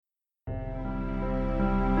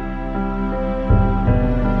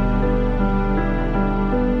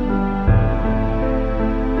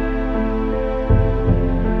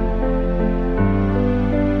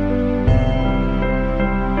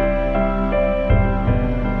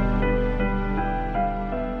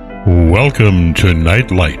Welcome to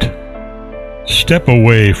Nightlight. Step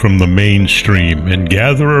away from the mainstream and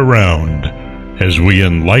gather around as we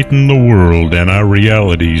enlighten the world and our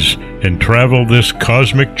realities and travel this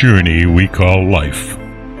cosmic journey we call life.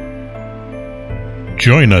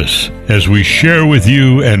 Join us as we share with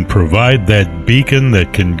you and provide that beacon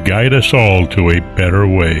that can guide us all to a better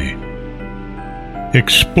way.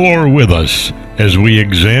 Explore with us as we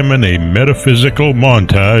examine a metaphysical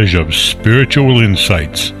montage of spiritual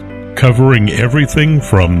insights, covering everything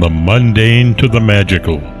from the mundane to the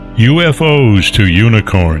magical, UFOs to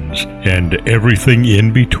unicorns, and everything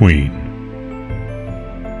in between.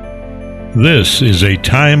 This is a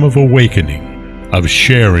time of awakening, of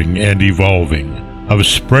sharing and evolving, of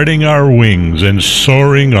spreading our wings and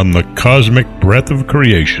soaring on the cosmic breath of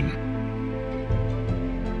creation.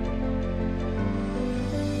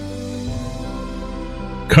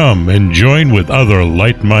 Come and join with other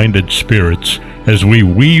light-minded spirits as we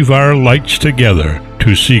weave our lights together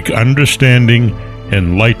to seek understanding,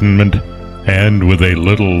 enlightenment, and, with a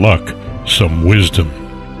little luck, some wisdom.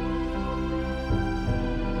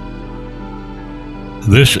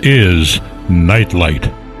 This is Nightlight,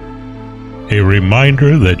 a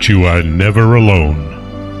reminder that you are never alone.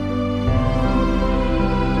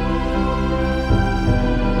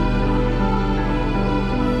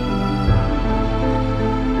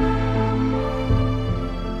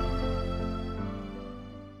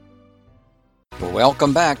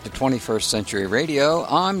 Welcome back to 21st Century Radio.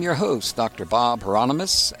 I'm your host, Dr. Bob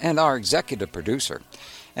Hieronymus, and our executive producer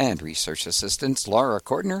and research assistant, Laura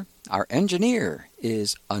Kortner. Our engineer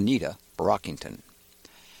is Anita Brockington.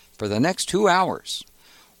 For the next 2 hours,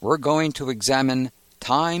 we're going to examine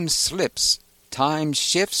time slips. Time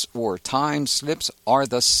shifts or time slips are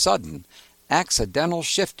the sudden, accidental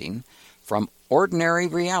shifting from ordinary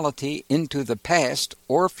reality into the past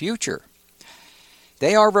or future.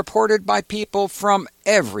 They are reported by people from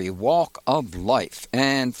every walk of life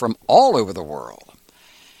and from all over the world.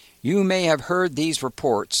 You may have heard these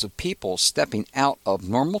reports of people stepping out of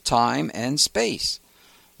normal time and space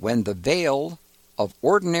when the veil of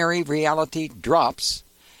ordinary reality drops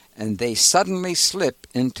and they suddenly slip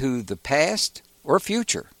into the past or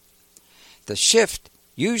future. The shift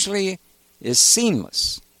usually is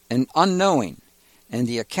seamless and unknowing, and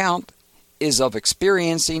the account is of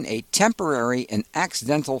experiencing a temporary and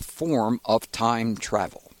accidental form of time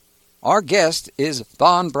travel. Our guest is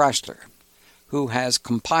Von Brashler, who has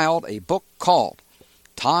compiled a book called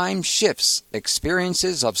Time Shifts,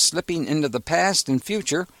 Experiences of Slipping into the Past and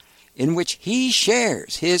Future, in which he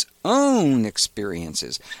shares his own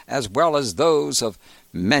experiences as well as those of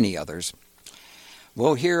many others.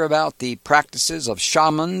 We'll hear about the practices of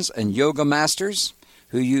shamans and yoga masters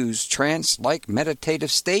who use trance-like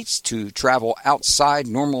meditative states to travel outside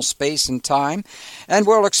normal space and time, and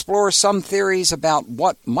we'll explore some theories about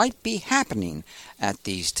what might be happening at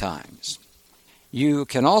these times. You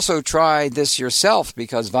can also try this yourself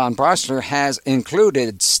because Von Brashler has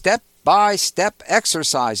included step-by-step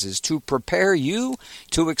exercises to prepare you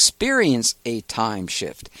to experience a time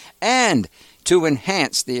shift and to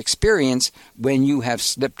enhance the experience when you have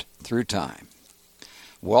slipped through time.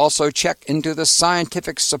 We'll also check into the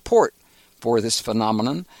scientific support for this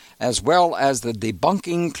phenomenon, as well as the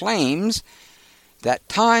debunking claims that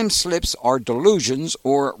time slips are delusions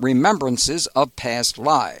or remembrances of past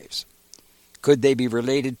lives. Could they be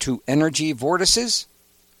related to energy vortices,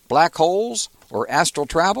 black holes, or astral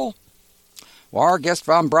travel? Well, our guest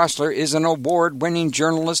Von Brashler is an award-winning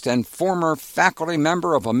journalist and former faculty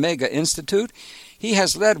member of Omega Institute. He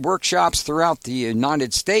has led workshops throughout the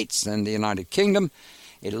United States and the United Kingdom.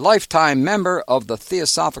 A lifetime member of the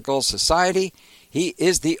Theosophical Society, he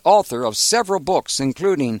is the author of several books,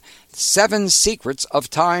 including 7 Secrets of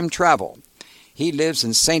Time Travel. He lives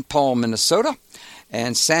in St. Paul, Minnesota,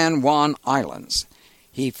 and San Juan Islands.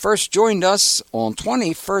 He first joined us on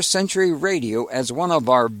 21st Century Radio as one of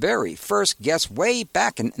our very first guests way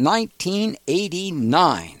back in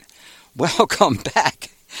 1989. Welcome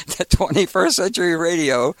back to 21st Century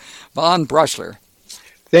Radio, Von Brashler.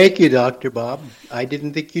 Thank you, Dr. Bob. I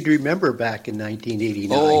didn't think you'd remember back in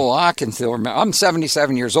 1989. Oh, I can still remember. I'm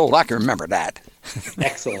 77 years old. I can remember that.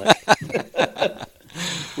 Excellent.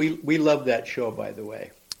 We love that show, by the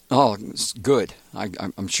way. Oh, it's good.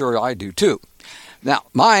 I'm sure I do, too. Now,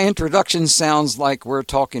 my introduction sounds like we're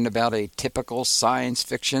talking about a typical science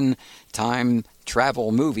fiction time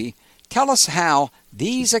travel movie. Tell us how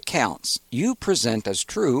these accounts you present as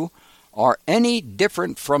true are any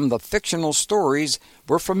different from the fictional stories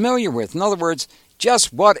we're familiar with. In other words,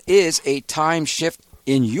 just what is a time shift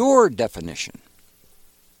in your definition?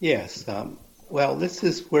 Yes. Well, this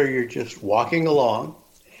is where you're just walking along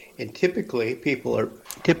And typically people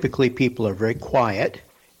are very quiet,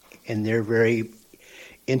 and they're very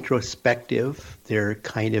introspective. They're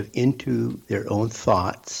kind of into their own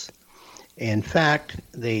thoughts. In fact,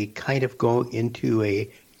 they kind of go into a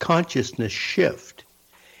consciousness shift.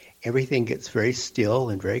 Everything gets very still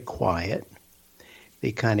and very quiet.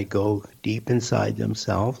 They kind of go deep inside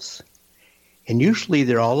themselves. And usually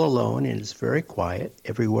they're all alone, and it's very quiet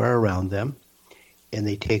everywhere around them. And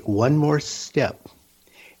they take one more step.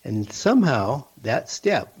 And somehow that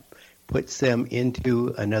step puts them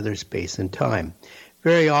into another space and time.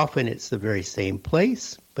 Very often it's the very same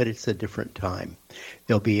place, but it's a different time.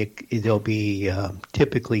 They'll be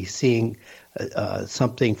typically seeing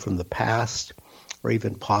something from the past or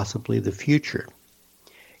even possibly the future.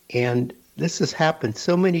 And this has happened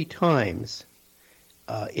so many times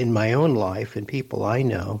in my own life and people I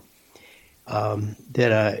know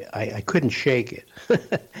that I couldn't shake it.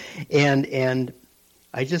 and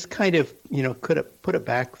I just kind of, could put it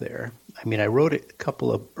back there. I mean, I wrote a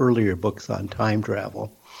couple of earlier books on time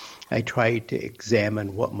travel. I tried to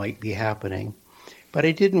examine what might be happening, but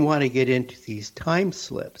I didn't want to get into these time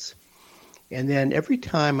slips. And then every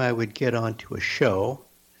time I would get onto a show,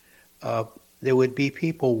 there would be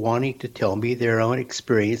people wanting to tell me their own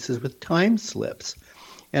experiences with time slips.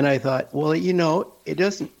 And I thought, well,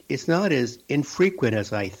 it's not as infrequent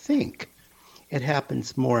as I think. It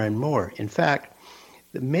happens more and more. In fact,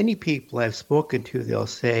 the many people I've spoken to, they'll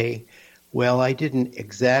say, well, I didn't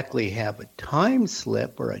exactly have a time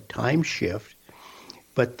slip or a time shift,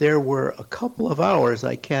 but there were a couple of hours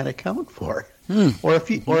I can't account for, or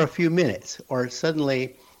a few minutes, or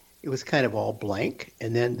suddenly it was kind of all blank,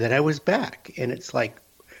 and then I was back, and it's like,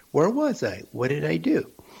 where was I? What did I do?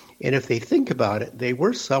 And if they think about it, they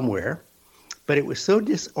were somewhere, but it was so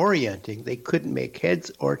disorienting they couldn't make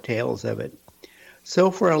heads or tails of it.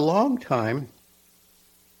 So for a long time,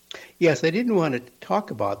 yes, I didn't want to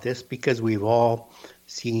talk about this because we've all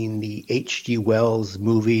seen the H.G. Wells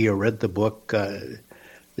movie or read the book,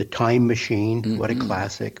 The Time Machine. Mm-hmm. What a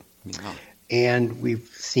classic. Yeah. And we've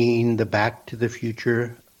seen the Back to the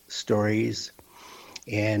Future stories,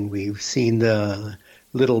 and we've seen the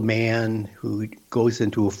little man who goes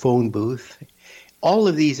into a phone booth. All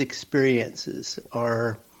of these experiences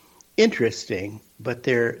are interesting, but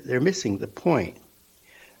they're missing the point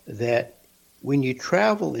that when you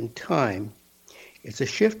travel in time, it's a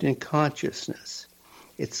shift in consciousness.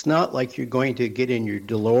 It's not like you're going to get in your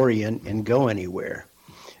DeLorean and go anywhere,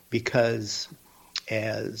 because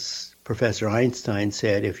as Professor Einstein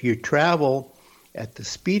said, if you travel at the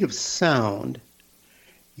speed of sound,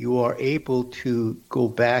 you are able to go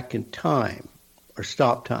back in time or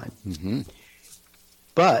stop time. Mm-hmm.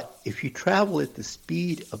 But if you travel at the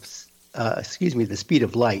speed of, the speed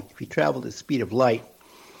of light, if you travel at the speed of light,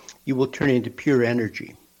 you will turn into pure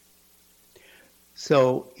energy.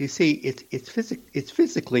 So you see, it's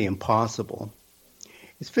physically impossible.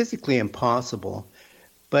 It's physically impossible,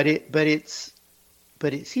 but it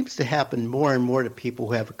seems to happen more and more to people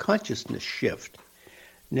who have a consciousness shift.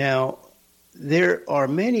 Now, there are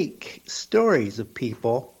many stories of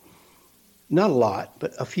people, not a lot,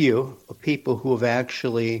 but a few, of people who have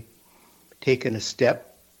actually taken a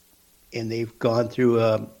step and they've gone through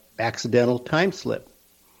an accidental time slip.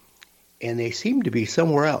 And they seem to be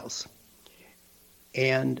somewhere else.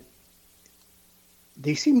 And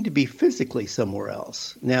they seem to be physically somewhere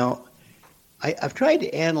else. Now, I've tried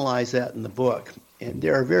to analyze that in the book, and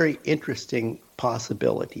there are very interesting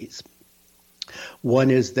possibilities.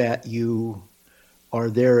 One is that you are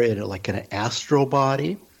there in an astral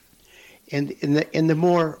body, and the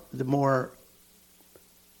more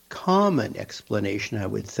common explanation, I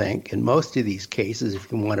would think, in most of these cases,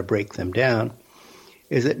 if you want to break them down,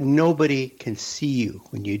 is that nobody can see you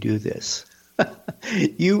when you do this.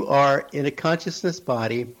 You are in a consciousness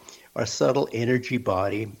body, or subtle energy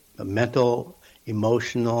body, a mental,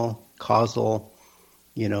 emotional, causal,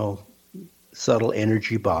 subtle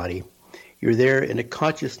energy body. You're there in a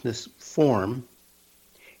consciousness form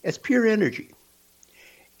as pure energy.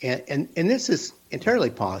 And this is entirely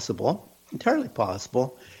possible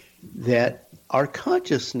that our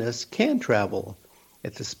consciousness can travel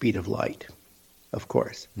at the speed of light, of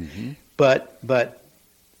course. Mm-hmm. But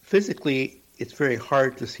physically, it's very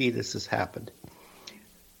hard to see this has happened.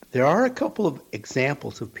 There are a couple of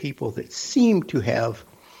examples of people that seem to have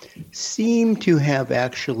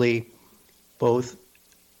actually both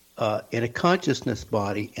in a consciousness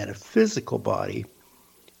body and a physical body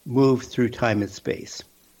move through time and space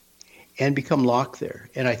and become locked there.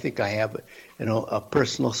 And I think I have a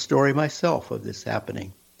personal story myself of this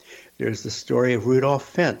happening. There's the story of Rudolph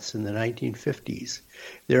Fentz in the 1950s.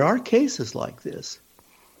 There are cases like this.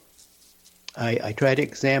 I try to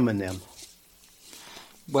examine them.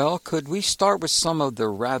 Well, could we start with some of the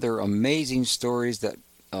rather amazing stories that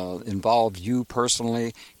involved you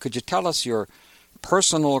personally? Could you tell us your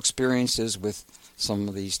personal experiences with some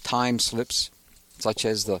of these time slips, such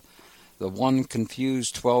as the one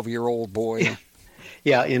confused 12-year-old boy?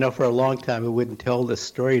 Yeah, for a long time I wouldn't tell this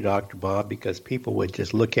story, Dr. Bob, because people would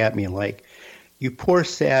just look at me and like, you poor,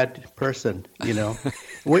 sad person,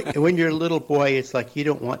 when you're a little boy, it's like you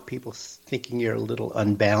don't want people thinking you're a little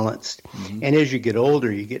unbalanced. Mm-hmm. And as you get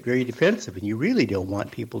older, you get very defensive, and you really don't want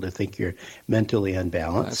people to think you're mentally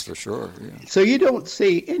unbalanced. That's for sure. Yeah. So you don't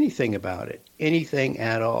say anything about it, anything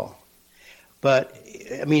at all. But,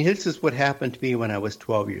 this is what happened to me when I was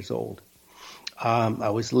 12 years old. I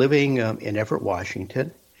was living in Everett,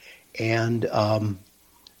 Washington, and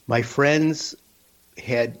my friends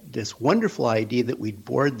had this wonderful idea that we'd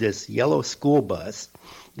board this yellow school bus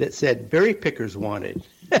that said berry pickers wanted.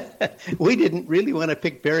 We didn't really want to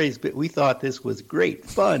pick berries, but we thought this was great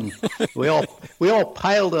fun. We all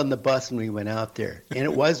piled on the bus and we went out there, and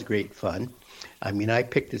it was great fun. I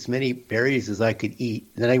picked as many berries as I could eat.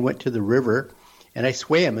 Then I went to the river and I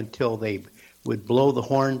swam until they would blow the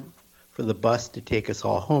horn for the bus to take us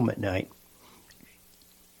all home at night.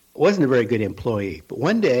 I wasn't a very good employee, but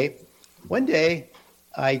one day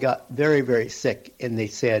I got very, very sick, and they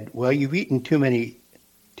said, well, you've eaten too many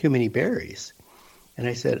berries. And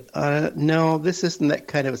I said, no, this isn't that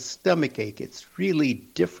kind of a stomach ache. It's really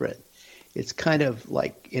different. It's kind of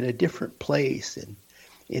like in a different place, and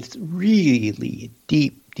it's really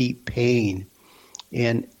deep, deep pain.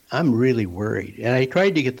 And I'm really worried. And I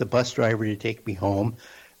tried to get the bus driver to take me home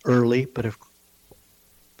early, but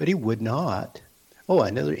he would not. Oh,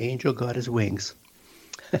 another angel got his wings.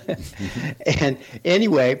 And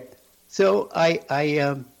anyway, so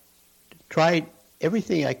I tried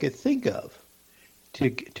everything I could think of to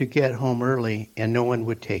get home early, and no one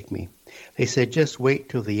would take me. They said, just wait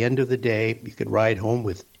till the end of the day. You could ride home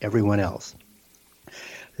with everyone else.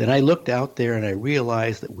 Then I looked out there and I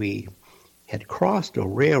realized that we had crossed a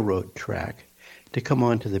railroad track to come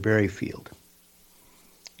onto the berry field.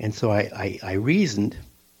 And so I reasoned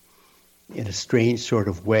in a strange sort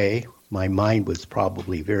of way. My mind was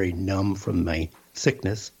probably very numb from my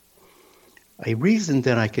sickness. I reasoned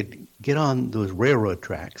that I could get on those railroad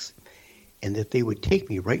tracks and that they would take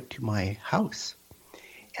me right to my house.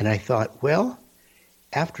 And I thought, well,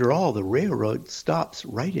 after all, the railroad stops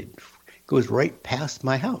right, it goes right past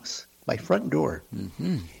my house, my front door.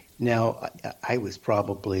 Mm-hmm. Now, I was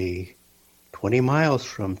probably 20 miles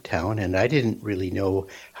from town, and I didn't really know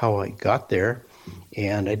how I got there.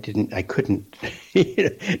 And I couldn't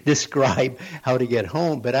describe how to get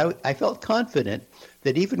home, but I felt confident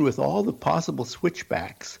that even with all the possible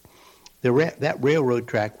switchbacks, that railroad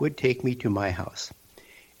track would take me to my house.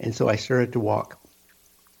 And so I started to walk.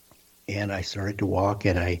 And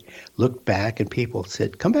I looked back, and people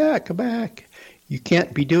said, come back. You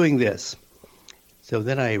can't be doing this. So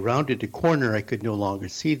then I rounded a corner. I could no longer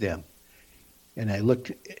see them. And I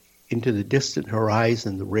looked into the distant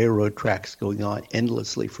horizon, the railroad tracks going on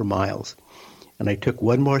endlessly for miles. And I took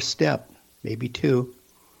one more step, maybe two,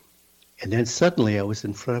 and then suddenly I was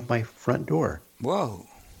in front of my front door. Whoa.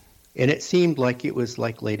 And it seemed like it was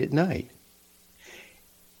like late at night.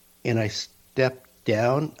 And I stepped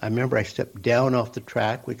down. I remember I stepped down off the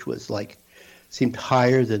track, which was seemed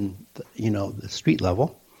higher than, the street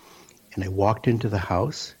level. And I walked into the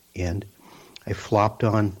house, and I flopped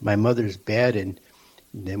on my mother's bed, and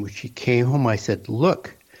then when she came home, I said,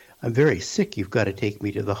 look, I'm very sick. You've got to take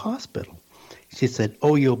me to the hospital. She said,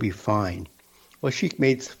 oh, you'll be fine. Well, she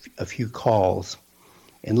made a few calls,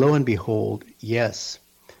 and lo and behold, yes,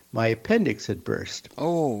 my appendix had burst.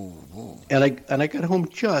 Oh. Whoa. And I got home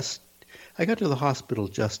I got to the hospital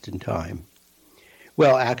just in time.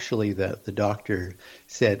 Well, actually, the doctor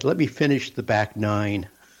said, let me finish the back 9.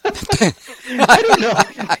 I don't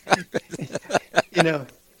know.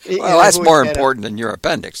 Well, that's more important than your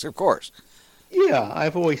appendix, of course. Yeah,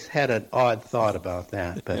 I've always had an odd thought about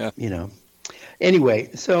that, but Anyway,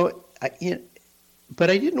 so but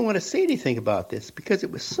I didn't want to say anything about this because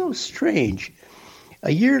it was so strange.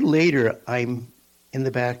 A year later, I'm in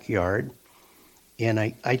the backyard, and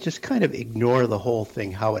I just kind of ignore the whole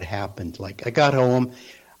thing, how it happened. Like, I got home,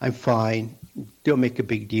 I'm fine. Don't make a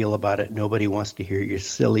big deal about it. Nobody wants to hear your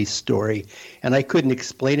silly story. And I couldn't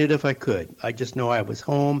explain it if I could. I just know I was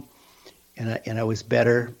home, and I was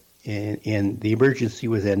better, and the emergency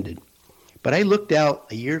was ended. But I looked out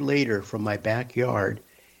a year later from my backyard,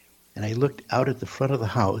 and I looked out at the front of the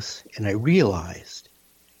house, and I realized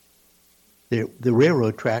the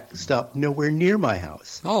railroad track stopped nowhere near my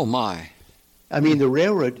house. Oh, my. I mean, the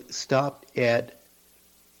railroad stopped at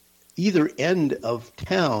either end of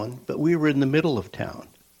town, but we were in the middle of town.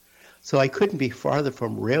 So I couldn't be farther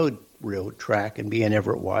from railroad track and be in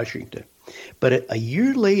Everett, Washington. But a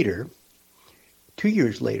year later, 2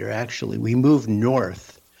 years later actually, we moved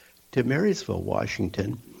north to Marysville,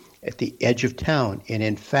 Washington, at the edge of town. And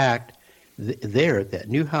in fact, there, that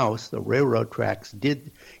new house, the railroad tracks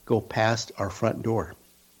did go past our front door.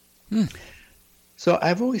 So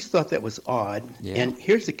I've always thought that was odd. Yeah. And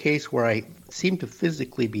here's a case where I seem to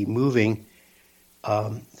physically be moving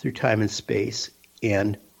through time and space,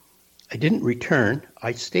 and I didn't return.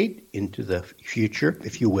 I stayed into the future,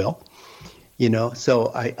 if you will. You know,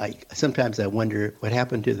 so I sometimes I wonder what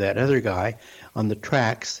happened to that other guy on the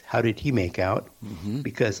tracks. How did he make out?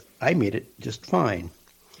 Because I made it just fine.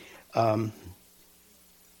 There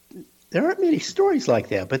aren't many stories like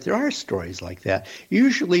that, but there are stories like that.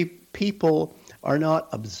 Usually people are not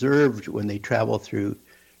observed when they travel through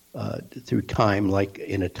time, like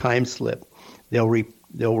in a time slip.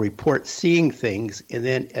 They'll report seeing things, and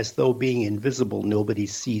then as though being invisible, nobody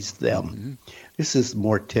sees them. This is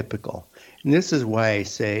more typical. And this is why I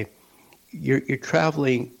say you're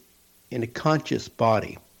traveling in a conscious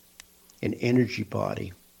body, an energy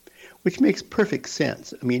body, which makes perfect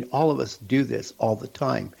sense. I mean, all of us do this all the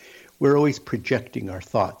time. We're always projecting our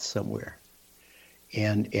thoughts somewhere,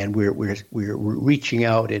 and we're reaching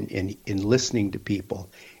out and listening to people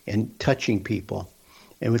and touching people,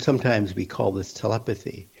 and sometimes we call this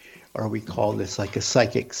telepathy, or we call this like a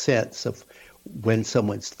psychic sense of when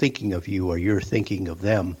someone's thinking of you or you're thinking of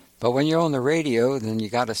them. But when you're on the radio, then you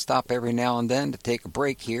got to stop every now and then to take a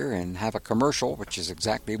break here and have a commercial, which is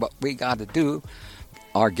exactly what we got to do.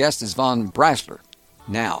 Our guest is Von Brasler.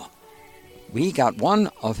 Now, we got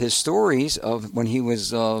one of his stories of when he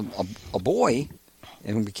was a boy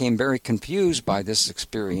and became very confused by this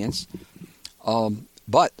experience.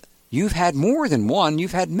 But you've had more than one.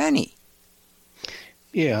 You've had many.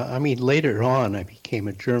 Yeah, I mean, later on, I became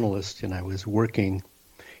a journalist, and I was working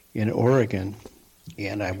in Oregon,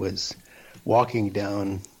 and I was walking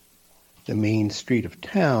down the main street of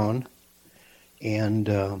town,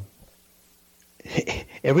 and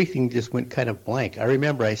everything just went kind of blank. I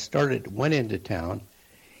remember I started at one end of town,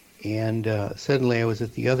 and suddenly I was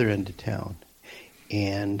at the other end of town,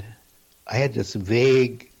 and I had this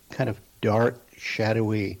vague, kind of dark,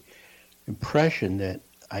 shadowy impression that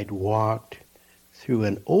I'd walked through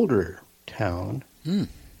an older town,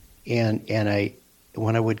 and I,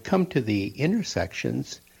 when I would come to the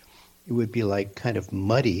intersections, it would be like kind of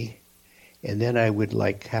muddy, and then I would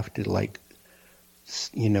like have to like,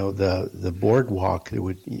 you know, the boardwalk, there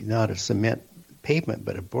would not a cement pavement,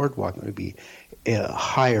 but a boardwalk would be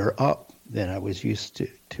higher up than I was used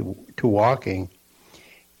to walking,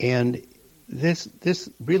 and this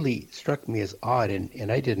really struck me as odd,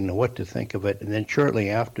 and I didn't know what to think of it. And then shortly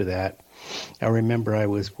after that, I remember I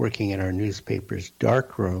was working in our newspaper's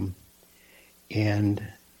darkroom, and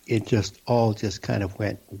it just all just kind of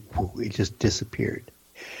went, it just disappeared.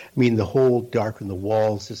 I mean, the whole darkroom, the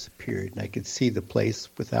walls disappeared, and I could see the place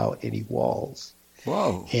without any walls.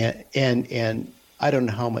 Whoa. And I don't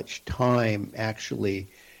know how much time actually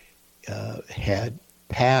had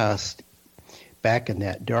passed back in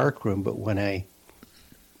that darkroom, but when I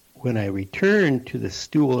returned to the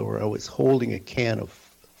stool where I was holding a can of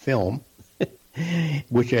film,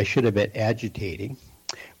 which I should have been agitating,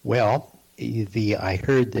 well, I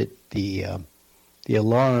heard that the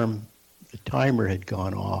alarm, the timer had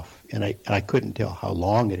gone off, and I couldn't tell how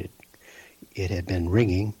long it had been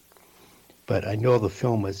ringing, but I know the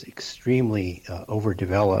film was extremely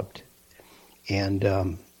overdeveloped,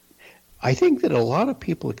 and I think that a lot of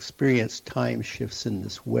people experience time shifts in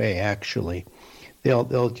this way. Actually,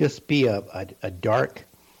 they'll just be a dark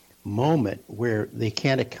moment where they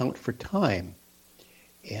can't account for time,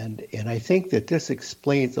 and I think that this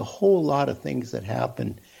explains a whole lot of things that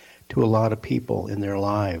happen to a lot of people in their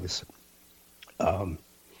lives.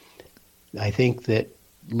 I think that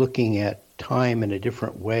looking at time in a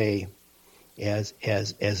different way, as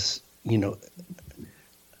you know,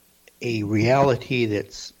 a reality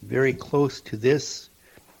that's very close to this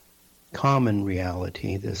common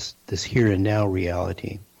reality, this here and now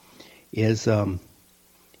reality, is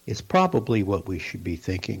probably what we should be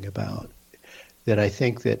thinking about. That I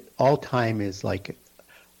think that all time is like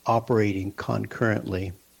operating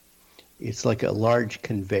concurrently. It's like a large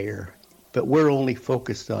conveyor, but we're only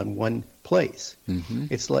focused on one place. Mm-hmm.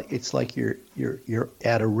 It's like you're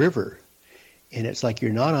at a river, and it's like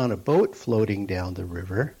you're not on a boat floating down the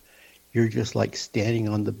river. You're just like standing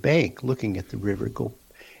on the bank looking at the river go,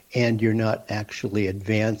 and you're not actually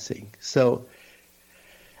advancing. So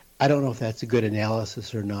I don't know if that's a good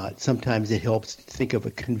analysis or not. Sometimes it helps to think of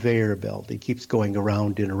a conveyor belt. It keeps going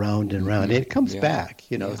around and around and around, and it comes back,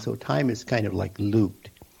 so time is kind of like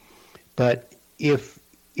looped. But if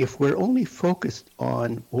we're only focused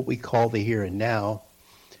on what we call the here and now,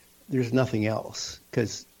 there's nothing else,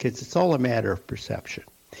 because it's all a matter of perception.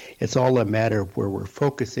 It's all a matter of where we're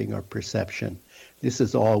focusing our perception. This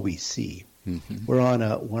is all we see. Mm-hmm. We're on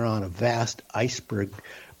a vast iceberg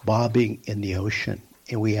bobbing in the ocean,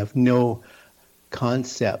 and we have no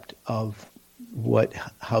concept of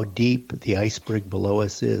how deep the iceberg below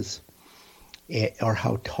us is, or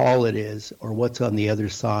how tall it is, or what's on the other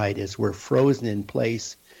side, as we're frozen in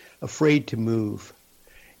place, afraid to move,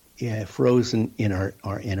 frozen in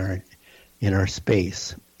our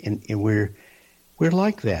space, and we're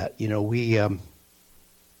like that.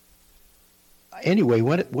 Anyway,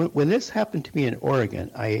 when this happened to me in Oregon,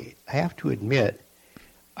 I have to admit,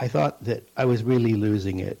 I thought that I was really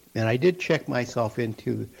losing it. And I did check myself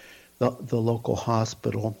into the local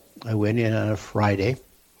hospital. I went in on a Friday,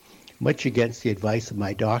 much against the advice of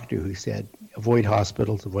my doctor, who said, avoid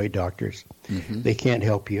hospitals, avoid doctors. Mm-hmm. They can't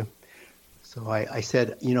help you. So I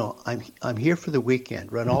said, I'm here for the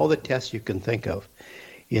weekend. Run all the tests you can think of.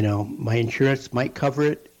 My insurance might cover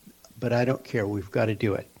it, but I don't care. We've got to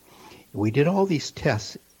do it. We did all these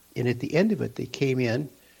tests, and at the end of it, they came in,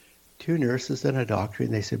 2 nurses and a doctor,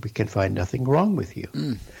 and they said, we can find nothing wrong with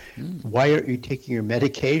you. Why aren't you taking your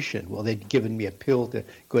medication? Well, they'd given me a pill to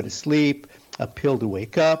go to sleep, a pill to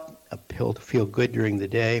wake up, a pill to feel good during the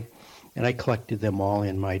day, and I collected them all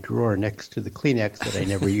in my drawer next to the Kleenex that I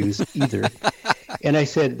never use either. And I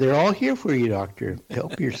said, they're all here for you, doctor.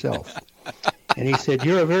 Help yourself. And he said,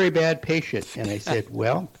 you're a very bad patient. And I said,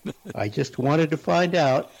 well, I just wanted to find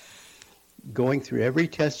out, going through every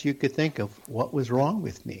test you could think of, what was wrong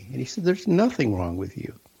with me. And he said, there's nothing wrong with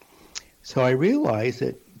you. So I realized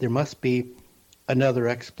that there must be another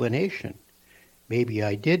explanation. Maybe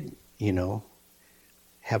I did,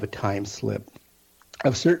 have a time slip.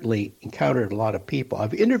 I've certainly encountered a lot of people.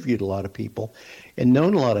 I've interviewed a lot of people and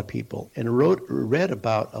known a lot of people, and read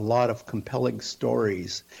about a lot of compelling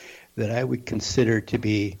stories that I would consider to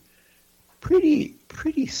be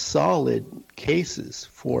pretty solid cases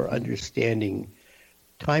for understanding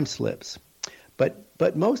time slips.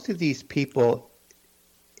 But most of these people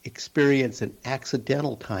experience an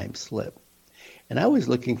accidental time slip. And I was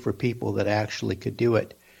looking for people that actually could do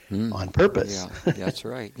it on purpose. Yeah, that's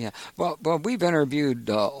right. Yeah. Well, we've interviewed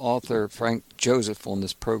author Frank Joseph on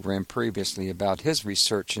this program previously about his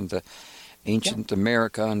research into ancient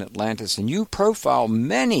America and Atlantis, and you profile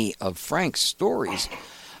many of Frank's stories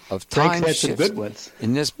of time shifts some good ones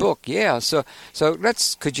in this book. Yeah. So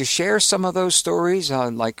could you share some of those stories?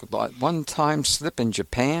 Like one time slip in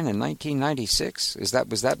Japan in 1996. Was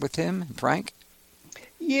that with him, Frank?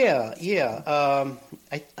 Yeah. He had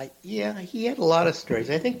a lot of stories.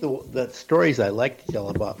 I think the stories I like to tell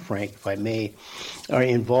about Frank, if I may,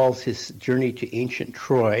 involves his journey to ancient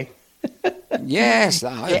Troy. Yes,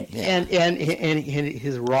 and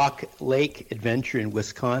his Rock Lake adventure in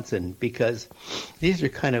Wisconsin, because these are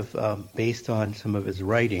kind of based on some of his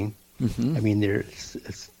writing. Mm-hmm. I mean,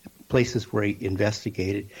 there's places where he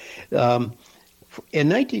investigated. In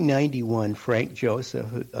 1991, Frank Joseph,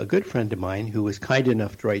 a good friend of mine who was kind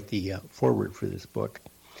enough to write the foreword for this book,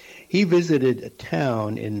 he visited a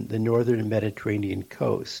town in the northern Mediterranean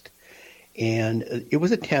coast. And it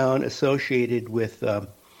was a town associated with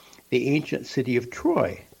the ancient city of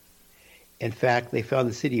Troy. In fact, they found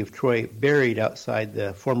the city of Troy buried outside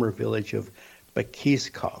the former village of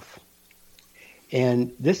Bekiskov.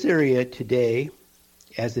 And this area today,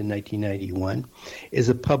 as in 1991, is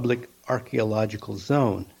a public archaeological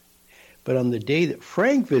zone. But on the day that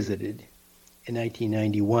Frank visited in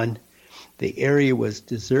 1991, the area was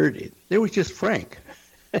deserted. There was just Frank.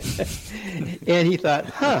 And he thought,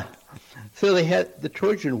 So they had the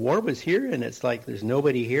Trojan War was here, and it's like there's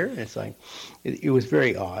nobody here, and it's like it was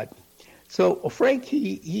very odd. So Frank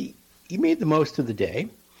he made the most of the day.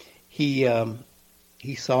 He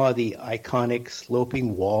saw the iconic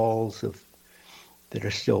sloping walls that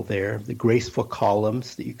are still there, the graceful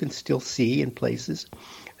columns that you can still see in places.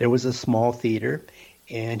 There was a small theater,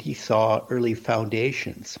 and he saw early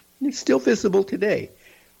foundations. It's still visible today,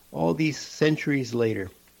 all these centuries later.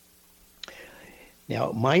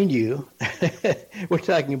 Now, mind you, we're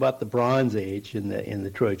talking about the Bronze Age in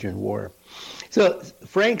the Trojan War. So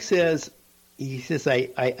Frank says,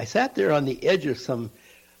 I sat there on the edge of some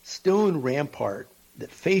stone rampart that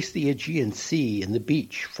faced the Aegean Sea and the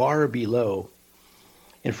beach far below.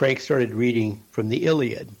 And Frank started reading from the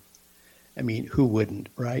Iliad. I mean, who wouldn't,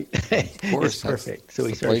 right? Of course, it's perfect. So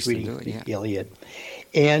he the starts place to reading do it, yeah. the Iliad.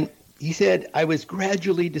 And he said, I was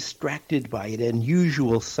gradually distracted by an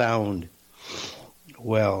unusual sound.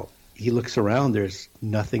 Well, he looks around, there's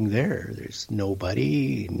nothing there. There's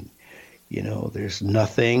nobody, and, there's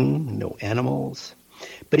nothing, no animals.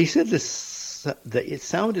 But he said it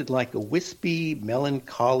sounded like a wispy,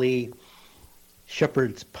 melancholy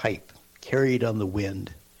shepherd's pipe carried on the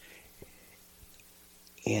wind.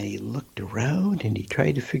 And he looked around and he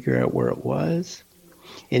tried to figure out where it was.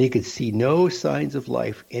 And he could see no signs of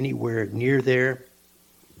life anywhere near there.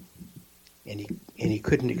 And he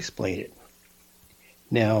couldn't explain it.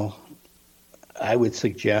 Now, I would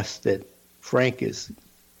suggest that Frank is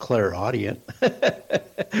clairaudient,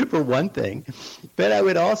 for one thing. But I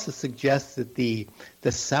would also suggest that the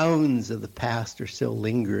sounds of the past are still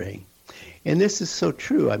lingering. And this is so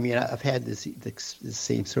true. I mean, I've had this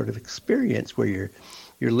same sort of experience where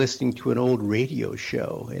you're listening to an old radio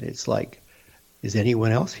show, and it's like, is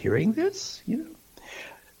anyone else hearing this?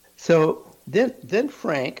 So then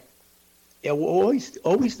Frank, always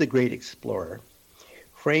the great explorer.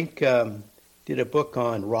 Frank did a book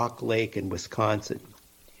on Rock Lake in Wisconsin.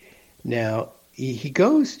 Now he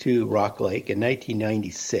goes to Rock Lake in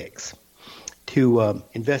 1996 to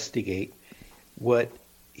investigate what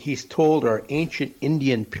he's told are ancient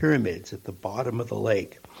Indian pyramids at the bottom of the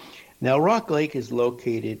lake. Now, Rock Lake is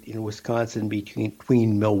located in Wisconsin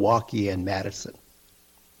between Milwaukee and Madison.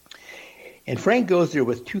 And Frank goes there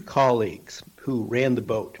with two colleagues who ran the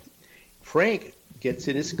boat. Frank gets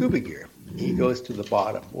in his scuba gear. He goes to the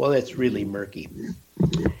bottom. Well, it's really murky.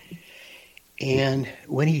 And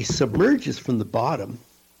when he submerges from the bottom,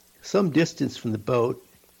 some distance from the boat,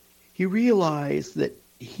 he realized that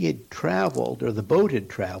he had traveled, or the boat had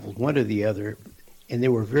traveled, one or the other, and they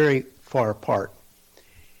were very far apart.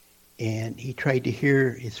 And he tried to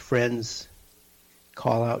hear his friends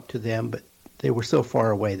call out to them, but they were so far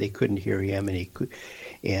away they couldn't hear him, and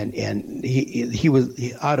he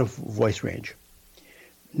was out of voice range.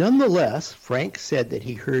 Nonetheless, Frank said that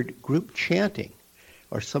he heard group chanting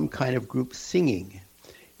or some kind of group singing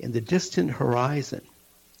in the distant horizon.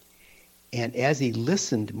 And as he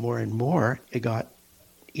listened more and more, it got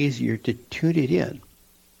easier to tune it in,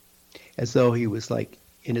 as though he was like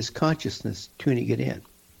in his consciousness tuning it in.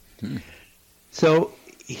 So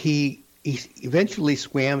he eventually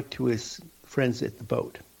swam to his friends at the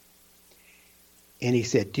boat. And he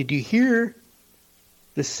said, "Did you hear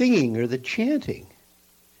the singing or the chanting?"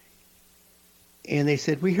 And they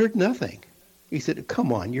said, "We heard nothing." He said,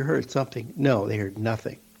 "Come on, you heard something." No, they heard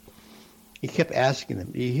nothing. He kept asking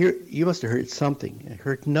them, "You must have heard something." I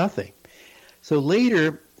heard nothing. So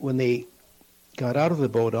later, when they got out of the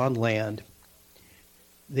boat on land,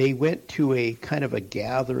 they went to a kind of a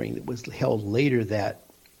gathering that was held later that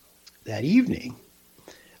evening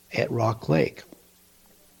at Rock Lake.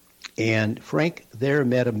 And Frank there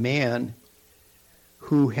met a man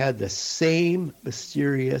who had the same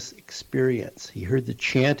mysterious experience. He heard the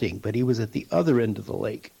chanting, but he was at the other end of the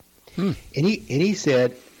lake. And he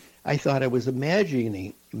said, "I thought I was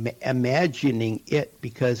imagining it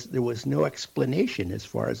because there was no explanation as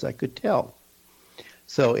far as I could tell."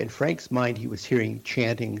 So in Frank's mind, he was hearing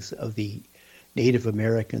chantings of the Native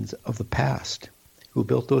Americans of the past who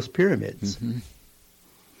built those pyramids. Mm-hmm.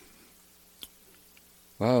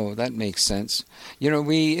 Wow, that makes sense.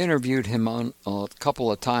 We interviewed him on a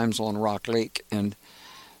couple of times on Rock Lake, and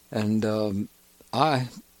I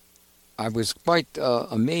was quite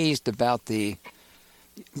amazed about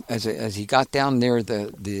as he got down near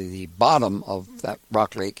the bottom of that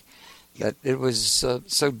Rock Lake, that it was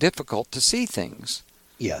so difficult to see things.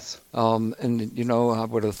 Yes. And I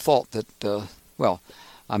would have thought that.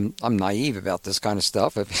 I'm naive about this kind of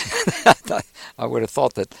stuff. I would have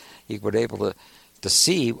thought that he would be able to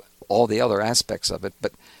see all the other aspects of it,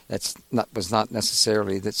 but was not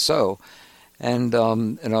necessarily that so. And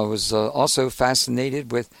I was also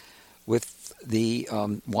fascinated with the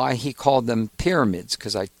why he called them pyramids,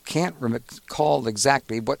 because I can't recall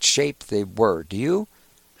exactly what shape they were. Do you?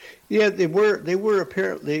 Yeah, they were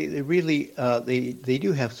apparently they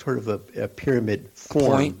do have sort of a pyramid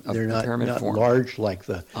form. They're not form. Large like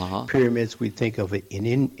the pyramids we think of it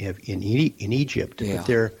in Egypt, yeah. But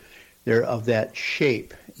they're of that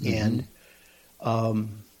shape, and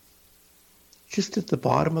just at the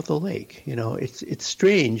bottom of the lake. It's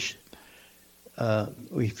strange.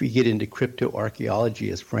 If we get into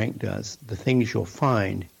cryptoarchaeology, as Frank does, the things you'll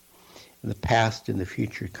find in the past and the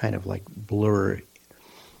future kind of like blur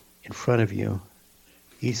in front of you.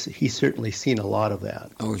 He's certainly seen a lot of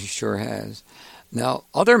that. Oh, he sure has. Now,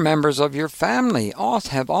 other members of your family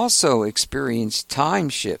have also experienced time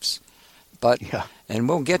shifts. But Yeah. and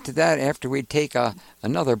we'll get to that after we take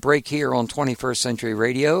another break here on 21st Century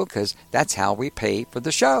Radio, because that's how we pay for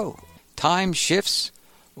the show. Time shifts,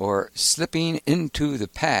 or slipping into the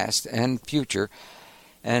past and future.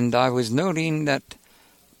 And I was noting that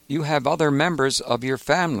you have other members of your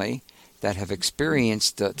family that have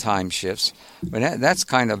experienced time shifts. But that's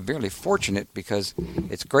kind of really fortunate, because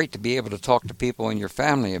it's great to be able to talk to people in your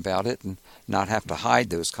family about it and not have to hide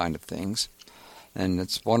those kind of things. And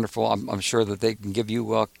it's wonderful. I'm sure that they can give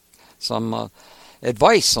you some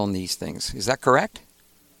advice on these things. Is that correct?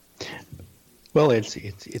 Well,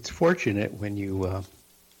 it's fortunate when you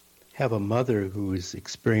have a mother who's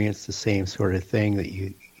experienced the same sort of thing that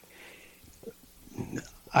you.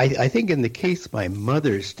 I think in the case of my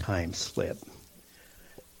mother's time slip,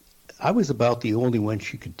 I was about the only one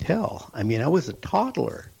she could tell. I mean, I was a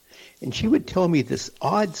toddler, and she would tell me this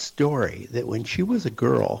odd story that when she was a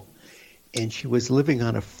girl and she was living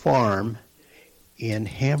on a farm in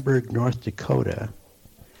Hamburg, North Dakota,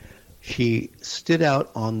 she stood out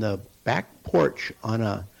on the back porch on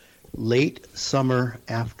a late summer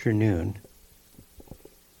afternoon.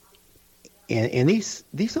 And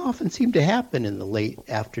these often seem to happen in the late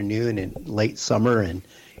afternoon and late summer and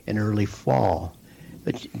early fall.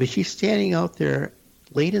 But she's standing out there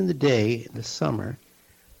late in the day in the summer,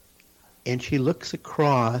 and she looks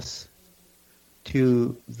across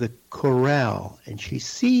to the corral, and she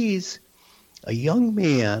sees a young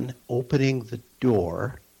man opening the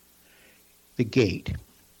door, the gate,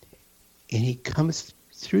 and he comes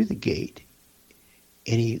through the gate,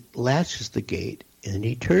 and he latches the gate, and then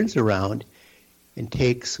he turns around and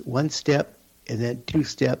takes one step, and then two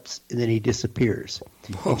steps, and then he disappears.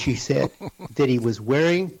 Whoa. And she said that he was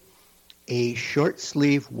wearing a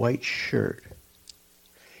short-sleeve white shirt,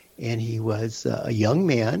 and he was a young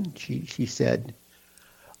man. She said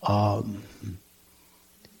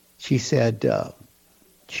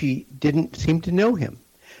she didn't seem to know him.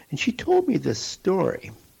 And she told me this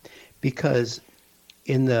story because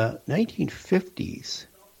in the 1950s,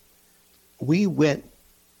 we went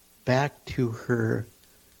back to her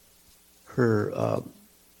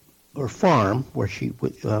farm where she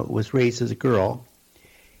was raised as a girl,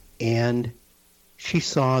 and she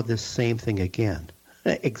saw the same thing again,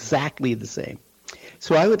 exactly the same.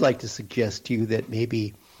 So I would like to suggest to you that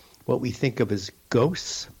maybe what we think of as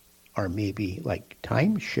ghosts are maybe like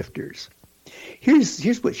time shifters.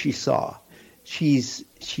 Here's what she saw. She's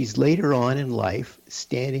later on in life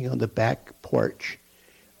standing on the back porch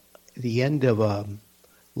at the end of a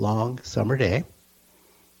long summer day,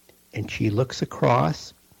 and she looks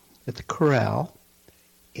across at the corral,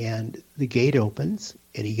 and the gate opens,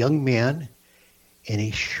 and a young man in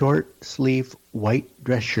a short-sleeve white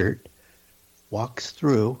dress shirt walks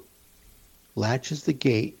through, latches the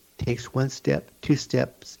gate, takes one step, two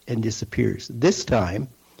steps, and disappears. This time,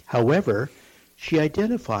 however, she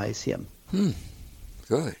identifies him.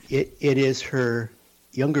 Good. It is her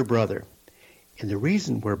younger brother. And the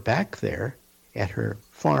reason we're back there at her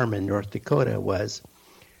farm in North Dakota was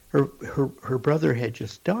her brother had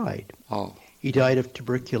just died. Oh. He died of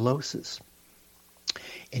tuberculosis.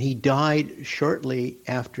 And he died shortly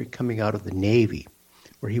after coming out of the Navy,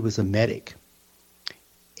 where he was a medic.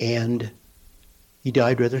 And he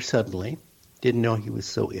died rather suddenly. Didn't know he was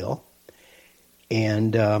so ill.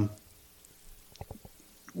 And the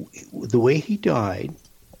way he died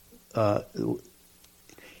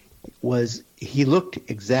was he looked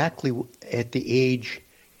exactly at the age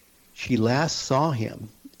she last saw him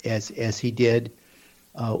as he did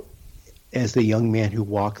as the young man who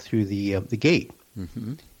walked through the gate.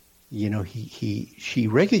 Mm-hmm. You know, she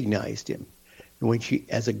recognized him. And when she,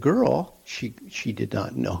 as a girl, she did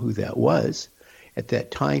not know who that was. At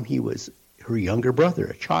that time, he was her younger brother,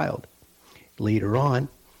 a child. Later on,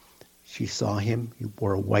 she saw him. He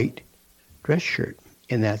wore a white dress shirt,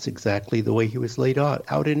 and that's exactly the way he was laid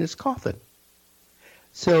out in his coffin.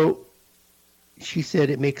 So she said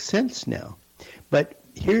it makes sense now. But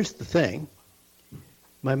here's the thing.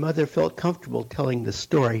 My mother felt comfortable telling the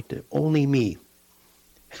story to only me,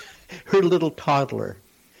 her little toddler,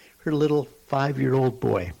 her little 5-year-old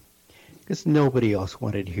boy, because nobody else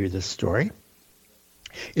wanted to hear this story.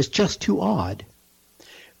 It's just too odd.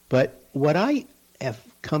 But what I have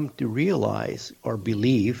come to realize or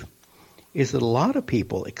believe is that a lot of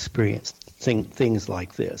people experience things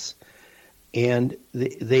like this, and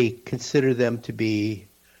they consider them to be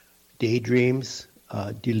daydreams,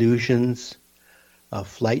 delusions,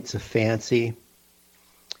 flights of fancy,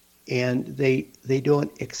 and they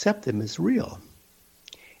don't accept them as real.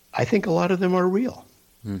 I think a lot of them are real.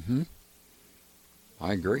 Mm-hmm.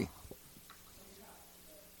 I agree.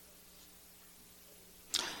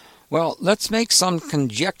 Well, let's make some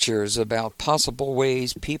conjectures about possible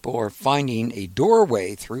ways people are finding a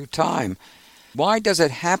doorway through time. Why does it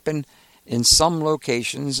happen in some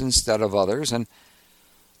locations instead of others, and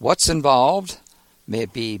what's involved? May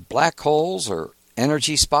it be black holes or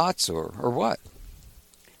energy spots or what?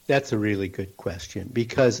 That's a really good question,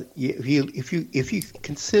 because if you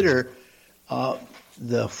consider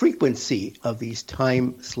the frequency of these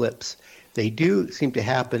time slips, they do seem to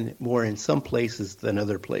happen more in some places than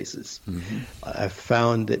other places. Mm-hmm. I've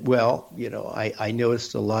found that, I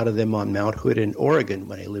noticed a lot of them on Mount Hood in Oregon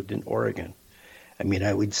when I lived in Oregon. I mean,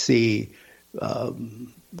 I would see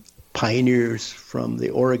pioneers from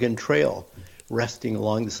the Oregon Trail resting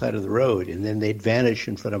along the side of the road, and then they'd vanish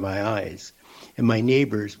in front of my eyes. And my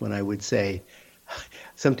neighbors, when I would say,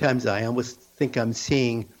 sometimes I almost think I'm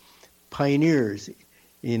seeing pioneers,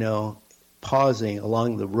 pausing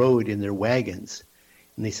along the road in their wagons.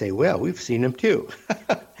 And they say, well, we've seen them too.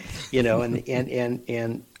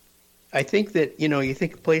 And I think that, you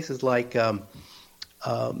think of places like the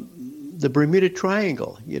Bermuda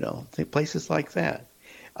Triangle, places like that.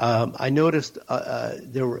 I noticed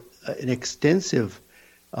there were an extensive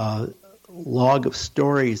log of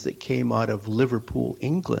stories that came out of Liverpool,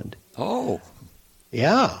 England. Oh.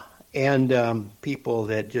 Yeah. And people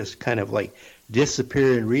that just kind of like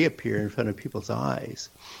disappear and reappear in front of people's eyes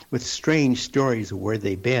with strange stories of where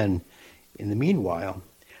they've been in the meanwhile.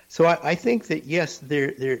 So I think that, yes,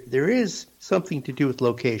 there is something to do with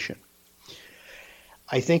location.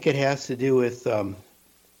 I think it has to do with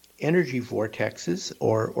energy vortexes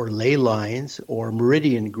or ley lines or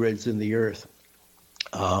meridian grids in the earth.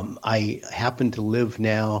 I happen to live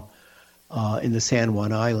now in the San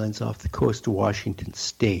Juan Islands off the coast of Washington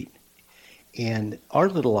State. And our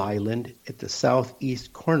little island at the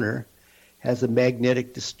southeast corner has a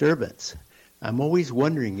magnetic disturbance. I'm always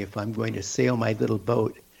wondering if I'm going to sail my little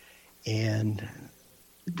boat and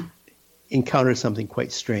encounter something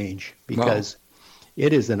quite strange, because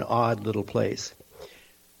it is an odd little place.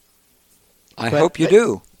 I hope you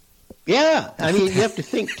do. Yeah. I mean, you have to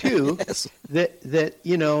think, too, yes. that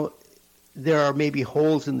there are maybe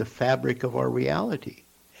holes in the fabric of our reality.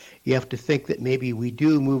 You have to think that maybe we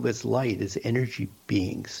do move as light, as energy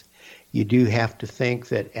beings. You do have to think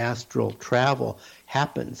that astral travel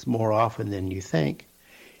happens more often than you think.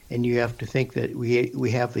 And you have to think that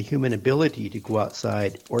we have the human ability to go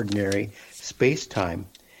outside ordinary space-time.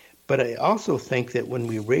 But I also think that when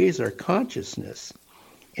we raise our consciousness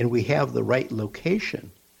and we have the right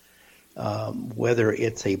location, whether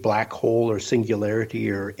it's a black hole or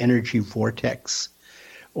singularity or energy vortex,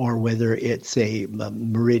 or whether it's a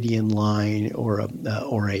meridian line or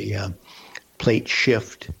a plate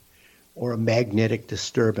shift or a magnetic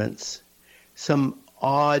disturbance, some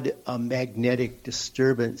odd magnetic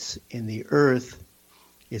disturbance in the earth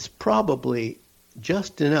is probably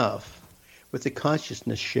just enough with a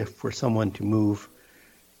consciousness shift for someone to move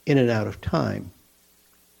in and out of time.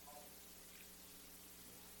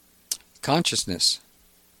 Consciousness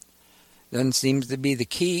then seems to be the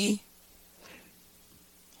key.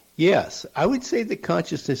 Yes, I would say that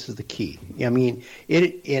consciousness is the key. I mean,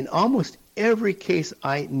 in almost every case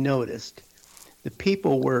I noticed, the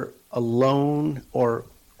people were alone or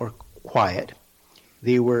quiet.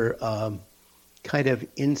 They were kind of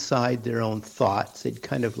inside their own thoughts. They'd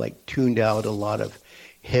kind of like tuned out a lot of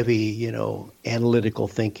heavy, analytical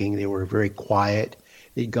thinking. They were very quiet.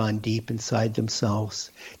 They'd gone deep inside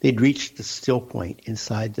themselves. They'd reached the still point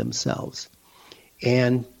inside themselves.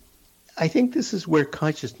 And I think this is where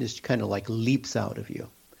consciousness kind of like leaps out of you.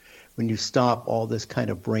 When you stop all this kind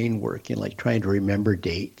of brain work and like trying to remember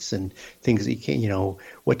dates and things that you can't,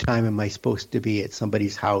 what time am I supposed to be at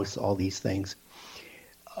somebody's house, all these things,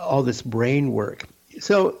 all this brain work.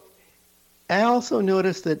 So I also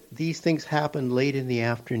noticed that these things happen late in the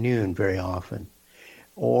afternoon very often,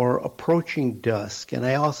 or approaching dusk. And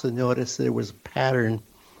I also noticed there was a pattern.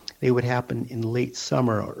 They would happen in late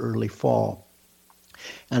summer or early fall.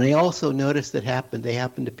 And I also noticed that they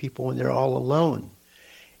happen to people when they're all alone.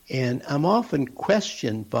 And I'm often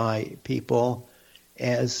questioned by people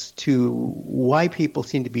as to why people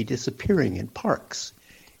seem to be disappearing in parks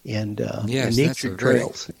and nature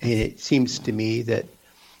trails. And it seems to me that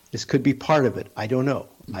this could be part of it. I don't know.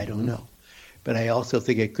 I don't know. But I also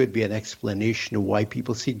think it could be an explanation of why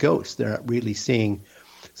people see ghosts. They're not really seeing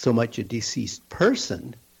so much a deceased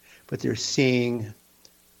person, but they're seeing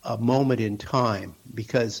a moment in time.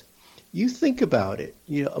 Because you think about it,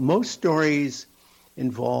 most stories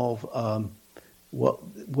involve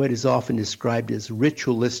what is often described as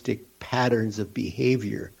ritualistic patterns of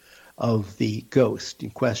behavior of the ghost in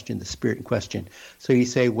question, the spirit in question. So you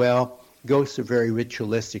say, well, ghosts are very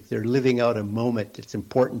ritualistic. They're living out a moment that's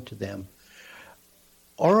important to them.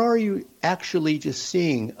 Or are you actually just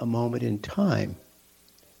seeing a moment in time?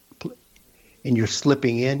 And you're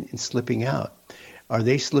slipping in and slipping out. Are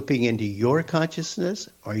they slipping into your consciousness?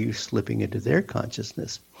 Or are you slipping into their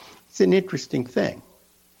consciousness? It's an interesting thing.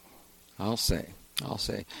 I'll say.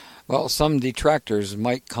 Well, some detractors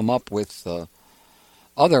might come up with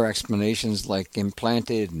other explanations like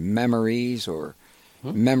implanted memories or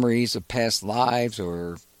memories of past lives,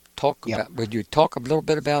 or would you talk a little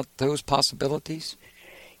bit about those possibilities?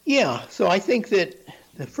 Yeah, so I think that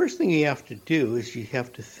the first thing you have to do is you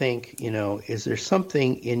have to think, is there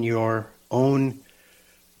something in your own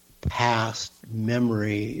past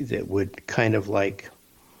memory that would kind of like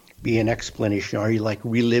be an explanation? Are you like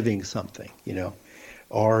reliving something,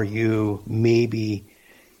 Are you maybe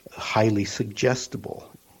highly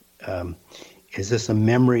suggestible? Is this a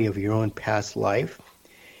memory of your own past life?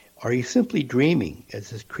 Are you simply dreaming as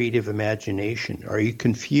this creative imagination? Are you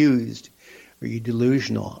confused? Are you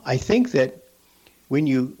delusional? I think that when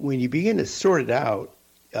you begin to sort it out,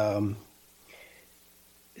 then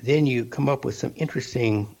you come up with some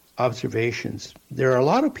interesting observations. There are a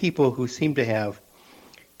lot of people who seem to have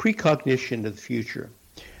precognition of the future.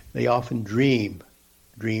 They often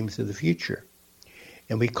dreams of the future,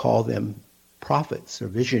 and we call them prophets or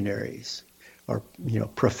visionaries or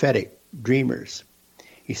prophetic dreamers.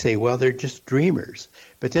 You say, well, they're just dreamers,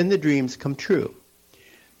 but then the dreams come true.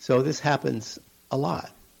 So this happens a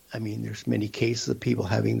lot. I mean, there's many cases of people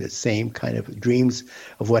having the same kind of dreams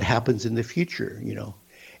of what happens in the future,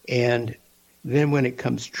 And then when it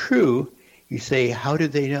comes true, you say, how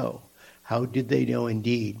did they know? How did they know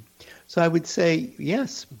indeed? So I would say,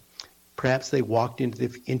 yes, perhaps they walked into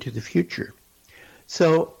the future.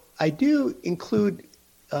 So I do include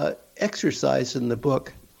exercise in the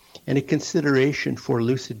book and a consideration for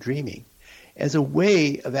lucid dreaming as a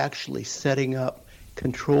way of actually setting up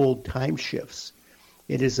controlled time shifts.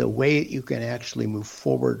 It is a way that you can actually move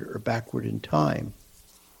forward or backward in time.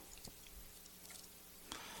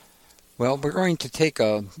 Well, we're going to take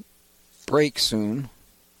a break soon,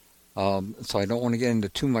 so I don't want to get into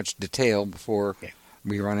too much detail before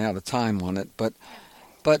we run out of time on it. But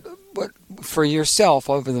for yourself,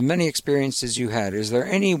 over the many experiences you had, is there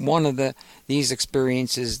any one of these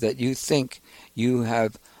experiences that you think you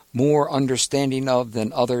have more understanding of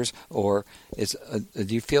than others, or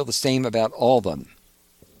do you feel the same about all of them?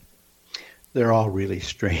 They're all really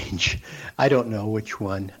strange. I don't know which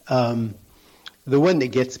one. The one that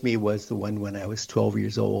gets me was the one when I was 12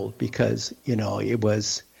 years old, because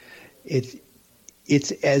it's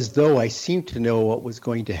as though I seemed to know what was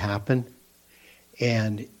going to happen,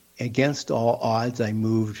 and against all odds, I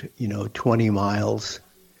moved 20 miles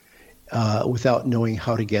without knowing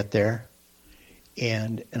how to get there.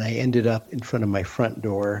 And I ended up in front of my front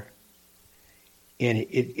door, and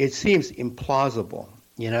it seems implausible,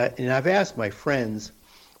 And I've asked my friends,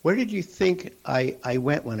 where did you think I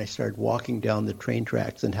went when I started walking down the train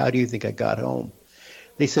tracks, and how do you think I got home?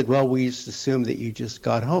 They said, well, we just assumed that you just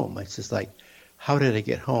got home. It's just like, how did I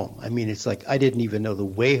get home? I mean, it's like I didn't even know the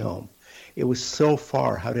way home. It was so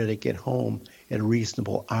far. How did I get home at a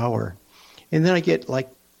reasonable hour? And then I get like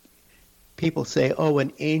people say, oh,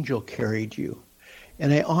 an angel carried you.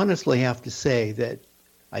 And I honestly have to say that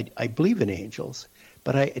I believe in angels,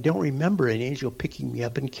 but I don't remember an angel picking me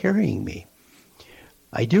up and carrying me.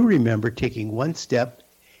 I do remember taking one step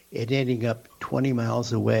and ending up 20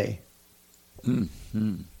 miles away.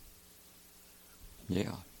 Mm-hmm.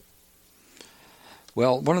 Yeah.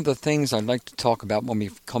 Well, one of the things I'd like to talk about when we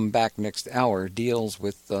come back next hour deals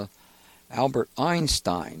with Albert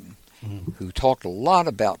Einstein, who talked a lot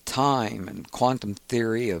about time and quantum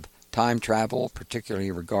theory of time travel,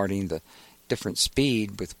 particularly regarding the different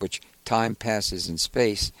speed with which time passes in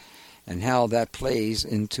space, and how that plays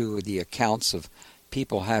into the accounts of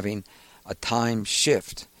people having a time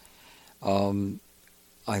shift.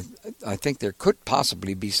 I think there could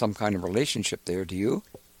possibly be some kind of relationship there. Do you?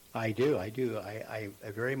 I do. I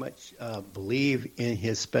very much believe in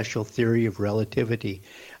his special theory of relativity.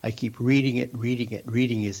 I keep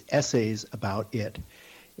reading his essays about it.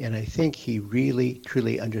 And I think he really,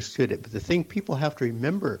 truly understood it. But the thing people have to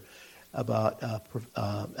remember about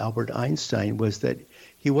Albert Einstein was that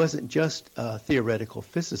he wasn't just a theoretical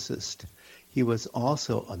physicist. He was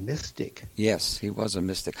also a mystic. Yes, he was a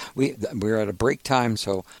mystic. We're at a break time,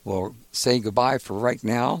 so we'll say goodbye for right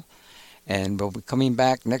now. And we'll be coming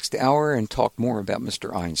back next hour and talk more about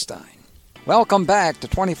Mr. Einstein. Welcome back to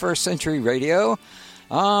 21st Century Radio.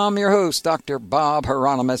 I'm your host, Dr. Bob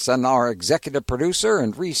Hieronymus, and our executive producer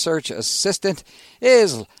and research assistant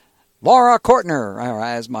is Laura Kortner, or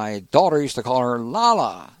as my daughter used to call her,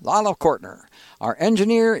 Lala Kortner. Our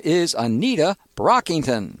engineer is Anita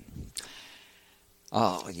Brockington.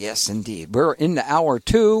 Oh, yes, indeed. We're into hour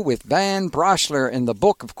 2 with Van Broschler, and the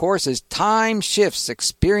book, of course, is Time Shifts,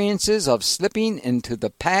 Experiences of Slipping into the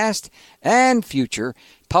Past and Future,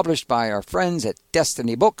 published by our friends at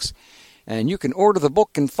Destiny Books. And you can order the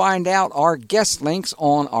book and find out our guest links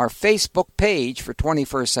on our Facebook page for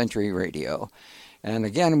 21st Century Radio. And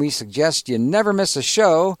again, we suggest you never miss a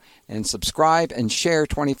show, and subscribe and share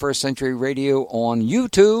 21st Century Radio on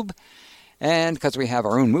YouTube, and because we have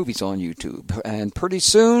our own movies on YouTube. And pretty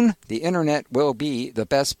soon, the internet will be the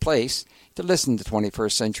best place to listen to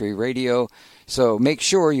 21st Century Radio. So make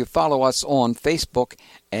sure you follow us on Facebook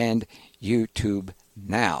and YouTube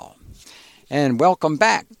now. And welcome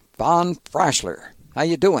back, Van Broschler. How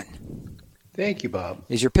you doing? Thank you, Bob.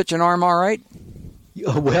 Is your pitching arm all right?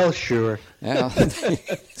 Well, sure. Yeah.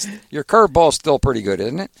 Your curveball's still pretty good,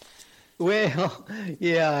 isn't it? Well,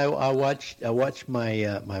 yeah, I watched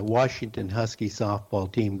my my Washington Husky softball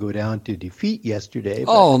team go down to defeat yesterday.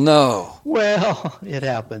 Oh, no. Well, it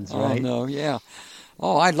happens, right? Oh, no, yeah.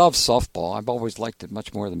 Oh, I love softball. I've always liked it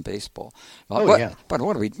much more than baseball. Yeah. But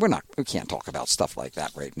what we can't talk about stuff like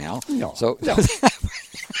that right now. No. So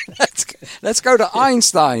let's go to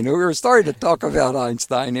Einstein. We were starting to talk about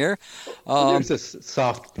Einstein here. There's a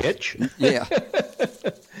soft pitch. Yeah.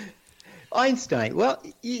 Einstein. Well,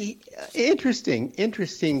 interesting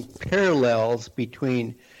parallels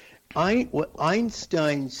between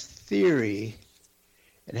Einstein's theory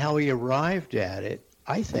and how he arrived at it,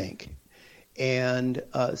 I think, and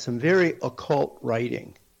some very occult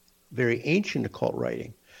writing, very ancient occult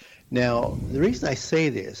writing. Now, the reason I say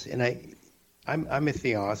this, and I'm a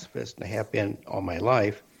theosophist, and I have been all my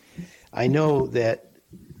life, I know that,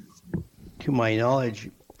 to my knowledge,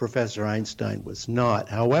 Professor Einstein was not.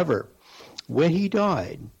 However, when he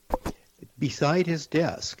died, beside his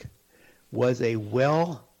desk was a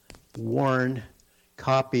well-worn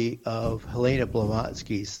copy of Helena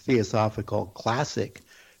Blavatsky's theosophical classic,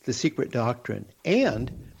 The Secret Doctrine,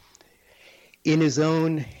 and in his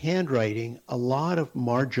own handwriting, a lot of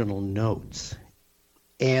marginal notes.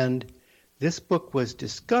 And this book was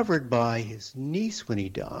discovered by his niece when he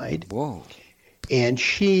died. Whoa. And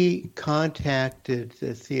she contacted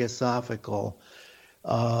the theosophical,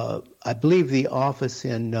 I believe the office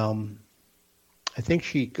in, I think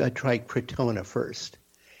she tried Crotona first.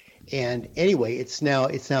 And anyway, it's now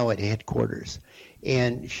at headquarters.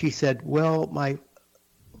 And she said, well, my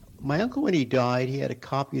uncle, when he died, he had a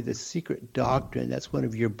copy of The Secret Doctrine. That's one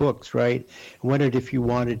of your books, right? I wondered if you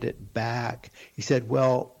wanted it back. He said,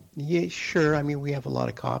 well, yeah, sure. I mean, we have a lot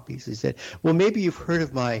of copies. He said, well, maybe you've heard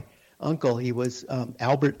of my uncle. He was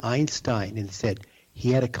Albert Einstein. And he said,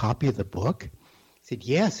 he had a copy of the book? He said,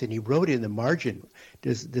 yes. And he wrote in the margin,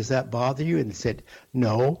 does that bother you? And he said,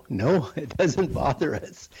 no, it doesn't bother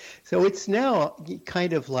us. So it's now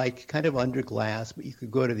kind of under glass, but you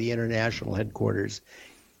could go to the international headquarters.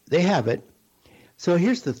 They have it. So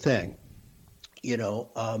here's the thing,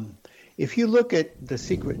 if you look at The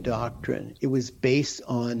Secret Doctrine, it was based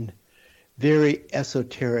on very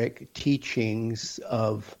esoteric teachings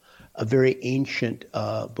of a very ancient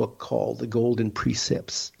book called The Golden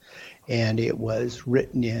Precepts. And it was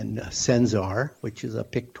written in Senzar, which is a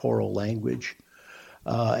pictorial language,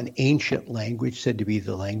 an ancient language said to be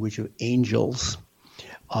the language of angels.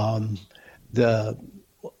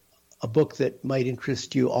 A book that might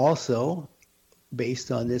interest you also, based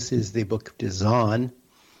on this, is the Book of Dizan.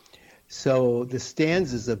 So the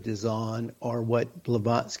stanzas of Dizan are what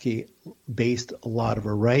Blavatsky based a lot of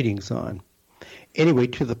her writings on. Anyway,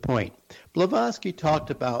 to the point. Blavatsky talked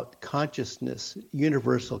about consciousness,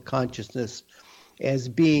 universal consciousness, as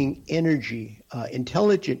being energy,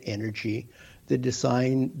 intelligent energy that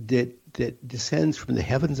descends from the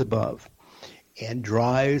heavens above and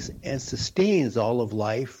drives and sustains all of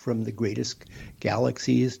life from the greatest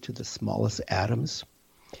galaxies to the smallest atoms.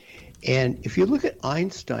 And if you look at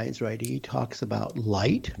Einstein's writing, he talks about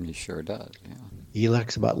light. He sure does, yeah. He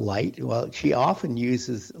talks about light. Well, she often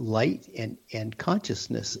uses light and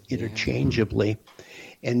consciousness interchangeably,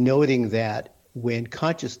 and noting that when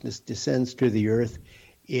consciousness descends to the earth,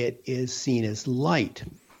 it is seen as light,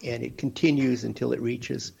 and it continues until it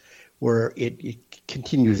reaches where it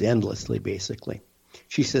continues endlessly, basically.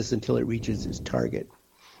 She says until it reaches its target.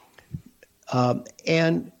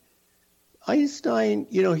 And Einstein,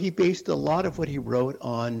 he based a lot of what he wrote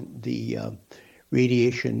on the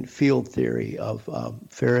radiation field theory of Michael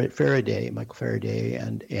Faraday,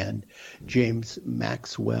 and James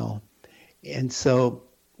Maxwell. And so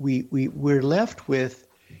we're left with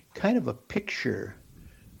kind of a picture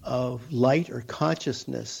light or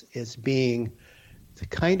consciousness as being the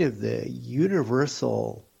kind of the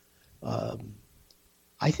universal.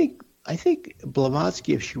 I think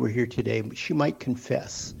Blavatsky, if she were here today, she might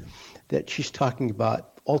confess that she's talking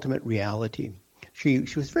about ultimate reality. She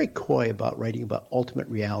was very coy about writing about ultimate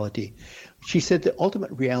reality. She said that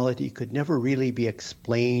ultimate reality could never really be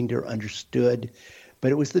explained or understood,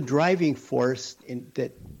 but it was the driving force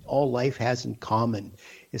that all life has in common.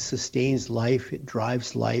 It sustains life, it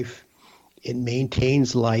drives life, it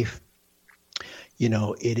maintains life.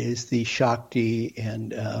 It is the Shakti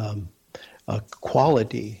and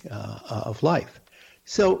quality of life.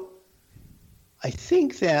 So I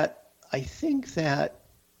think that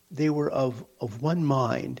they were of one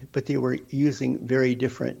mind, but they were using very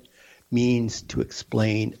different means to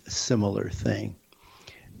explain a similar thing.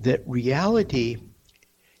 That reality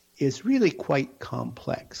is really quite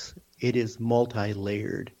complex. It is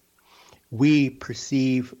multi-layered. We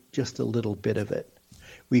perceive just a little bit of it.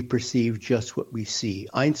 We perceive just what we see.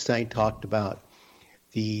 Einstein talked about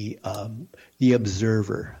the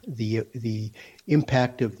observer, the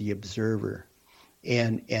impact of the observer,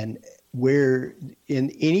 and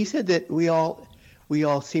he said that we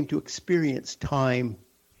all seem to experience time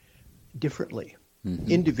differently,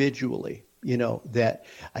 individually.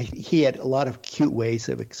 He had a lot of cute ways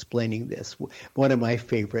of explaining this. One of my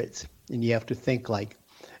favorites, and you have to think like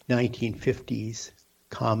 1950s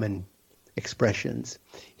common expressions.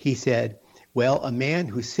 He said, well, a man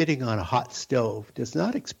who's sitting on a hot stove does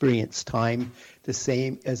not experience time the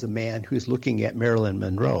same as a man who's looking at Marilyn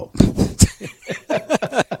Monroe.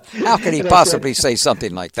 How could he possibly say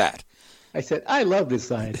something like that? I said, I love this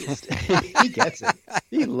scientist. He gets it.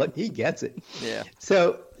 He gets it. Yeah.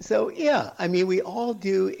 So yeah, I mean, we all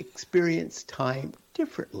do experience time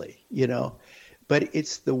differently, but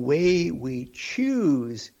it's the way we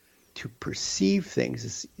choose to perceive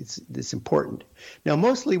things it's important. Now,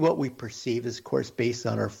 mostly what we perceive is, of course, based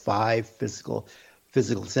on our 5 physical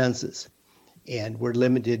senses. And we're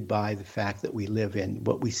limited by the fact that we live in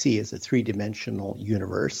what we see as a 3-dimensional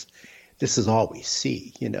universe. This is all we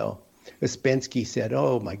see, Ouspensky said,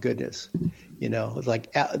 oh, my goodness, it's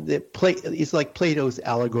like Plato's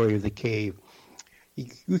allegory of the cave.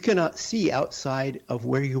 You cannot see outside of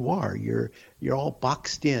where you are. You're all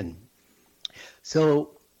boxed in.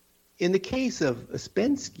 So in the case of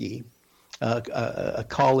Ouspensky, a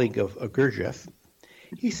colleague of Gurdjieff,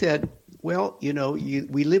 he said, well,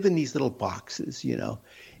 we live in these little boxes,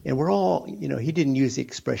 and we're all, he didn't use the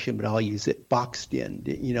expression, but I'll use it, boxed in.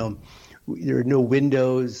 There are no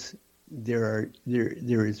windows. There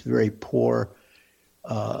is very poor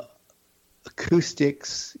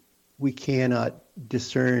acoustics. We cannot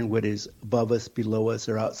discern what is above us, below us,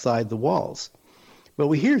 or outside the walls. But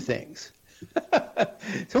we hear things.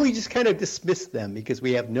 So we just kind of dismiss them because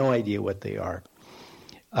we have no idea what they are.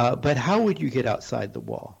 But how would you get outside the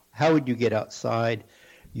wall? How would you get outside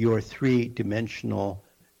your 3-dimensional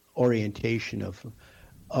orientation of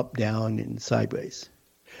up, down, and sideways?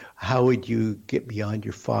 How would you get beyond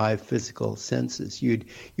your 5 physical senses? You'd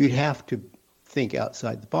have to think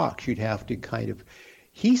outside the box. You'd have to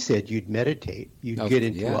he said you'd meditate. You'd get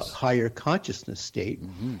into a higher consciousness state,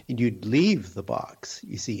 and you'd leave the box,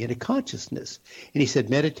 in a consciousness. And he said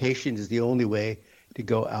meditation is the only way to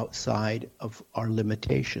go outside of our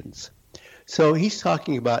limitations. So he's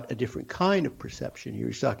talking about a different kind of perception here.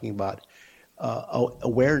 He's talking about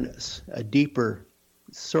awareness, a deeper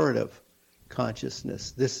sort of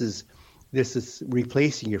consciousness. This is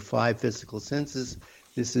replacing your 5 physical senses.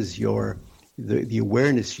 This is the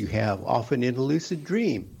awareness you have. Often in a lucid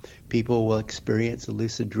dream, people will experience a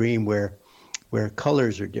lucid dream where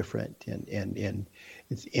colors are different and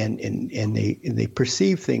they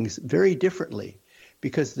perceive things very differently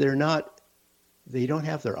because they don't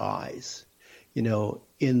have their eyes.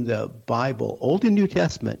 In the Bible, Old and New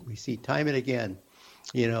Testament, we see time and again,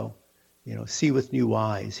 see with new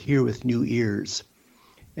eyes, hear with new ears.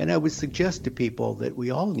 And I would suggest to people that we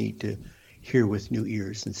all need to hear with new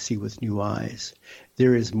ears and see with new eyes.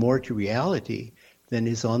 There is more to reality than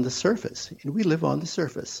is on the surface, and we live on the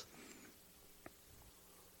surface.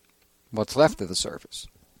 What's left of the surface?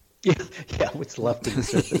 Yeah, what's left of the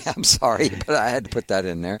surface. I'm sorry, but I had to put that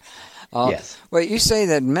in there. Yes. Well, you say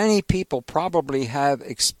that many people probably have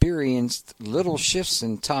experienced little shifts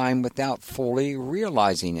in time without fully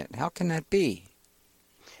realizing it. How can that be?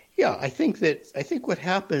 Yeah, I think what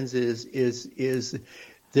happens is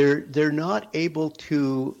they're not able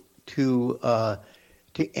to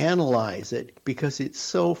analyze it because it's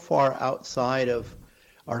so far outside of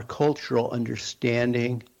our cultural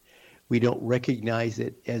understanding. We don't recognize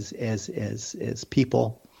it as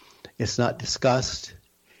people. It's not discussed.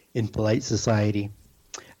 in polite society.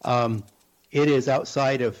 It is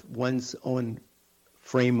outside of one's own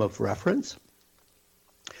frame of reference.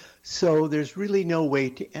 So there's really no way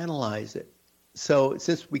to analyze it. So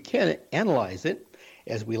since we can't analyze it,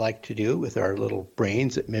 as we like to do with our little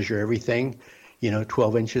brains that measure everything,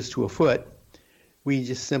 12 inches to a foot, we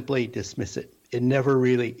just simply dismiss it.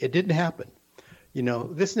 It didn't happen.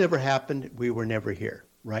 This never happened. We were never here,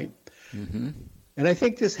 right? Mm-hmm. And I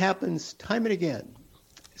think this happens time and again.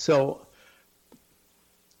 So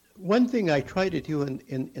one thing I try to do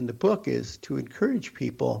in the book is to encourage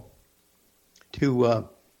people to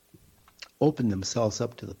open themselves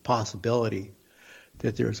up to the possibility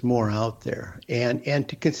that there's more out there, and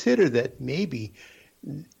to consider that maybe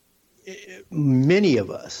many of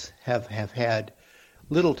us have had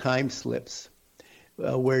little time slips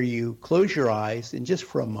where you close your eyes and just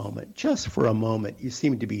for a moment, you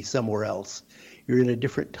seem to be somewhere else. You're in a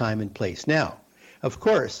different time and place. Now, of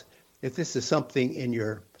course, if this is something in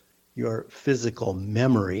your physical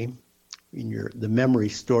memory, the memory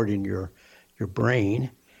stored in your brain,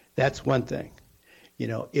 that's one thing.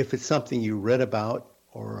 If it's something you read about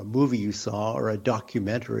or a movie you saw or a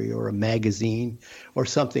documentary or a magazine or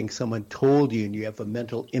something someone told you and you have a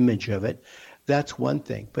mental image of it, that's one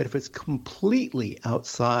thing. But if it's completely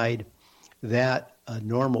outside that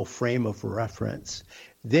normal frame of reference,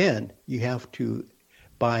 then you have to,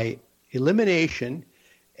 by elimination,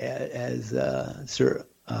 as Sir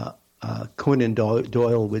Conan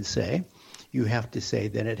Doyle would say, you have to say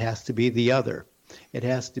then it has to be the other. It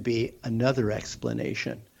has to be another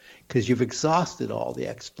explanation because you've exhausted all the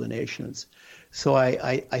explanations. So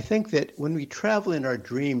I think that when we travel in our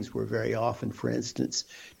dreams, we're very often, for instance,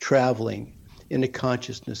 traveling in a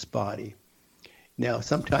consciousness body. Now,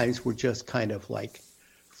 sometimes we're just kind of like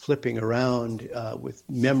flipping around with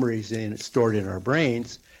memories stored in our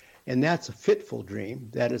brains, and that's a fitful dream.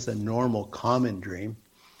 That is a normal, common dream.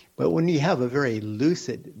 But when you have a very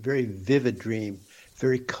lucid, very vivid dream,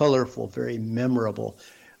 very colorful, very memorable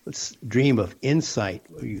dream of insight,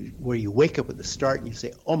 where you wake up at the start and you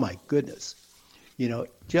say, oh my goodness,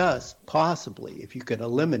 just possibly if you could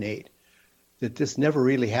eliminate that this never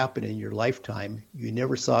really happened in your lifetime, you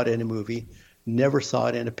never saw it in a movie, never saw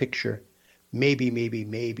it in a picture,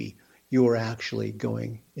 maybe you were actually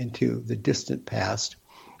going into the distant past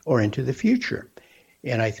or into the future.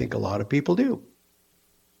 And I think a lot of people do.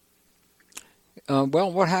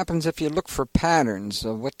 Well, what happens if you look for patterns?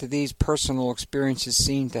 What do these personal experiences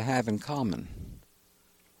seem to have in common?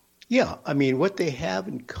 Yeah, what they have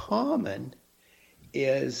in common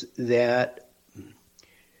is that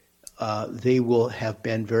they will have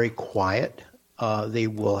been very quiet. They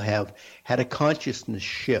will have had a consciousness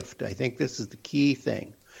shift. I think this is the key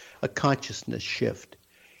thing, a consciousness shift.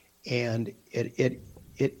 And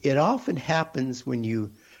it often happens when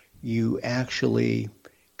you actually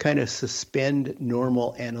kind of suspend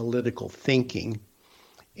normal analytical thinking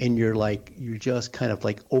and you're just kind of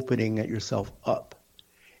like opening yourself up.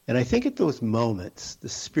 And I think at those moments, the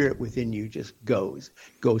spirit within you just goes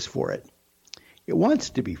for it. It wants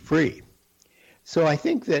to be free. So I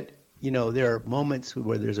think that, there are moments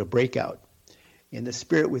where there's a breakout and the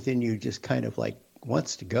spirit within you just kind of like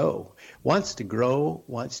wants to go, wants to grow,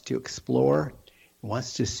 wants to explore,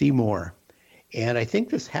 wants to see more. And I think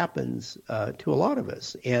this happens to a lot of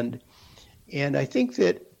us. And I think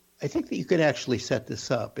that you can actually set this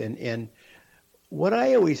up. And what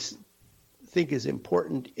I always think is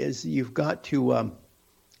important is you've got to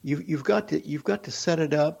set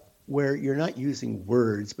it up where you're not using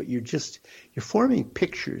words, but you're forming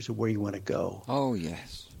pictures of where you want to go. Oh,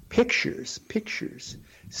 yes. Pictures.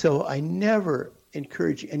 So I never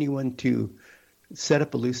encourage anyone to set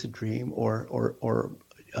up a lucid dream or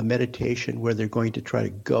a meditation where they're going to try to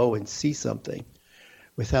go and see something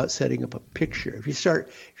without setting up a picture. If you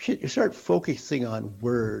start focusing on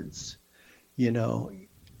words,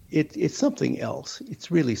 it's something else.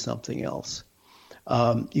 It's really something else.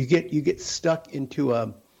 You get stuck into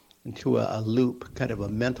a loop, kind of a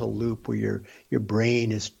mental loop where your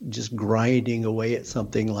brain is just grinding away at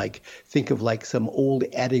something like, think of like some old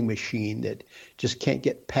adding machine that just can't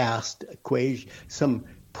get past some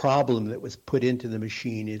problem that was put into the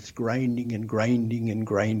machine. It's grinding and grinding and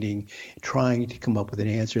grinding, trying to come up with an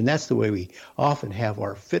answer. And that's the way we often have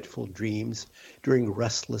our fitful dreams during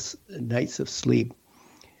restless nights of sleep.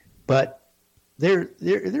 But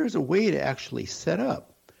there's a way to actually set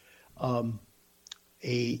up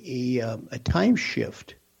a time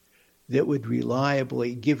shift that would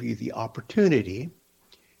reliably give you the opportunity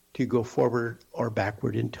to go forward or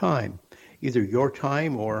backward in time, either your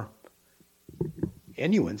time or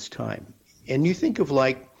anyone's time. And you think of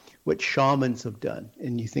like what shamans have done,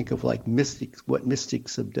 and you think of like mystics, what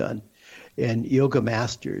mystics have done, and yoga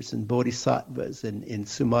masters and bodhisattvas and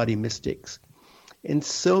samadhi mystics, and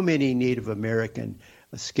so many Native American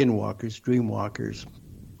skinwalkers, dreamwalkers.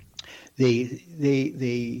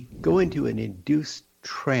 They go into an induced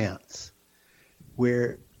trance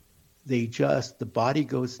where the body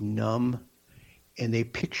goes numb, and they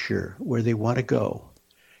picture where they want to go,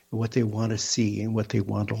 and what they want to see, and what they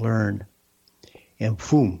want to learn, and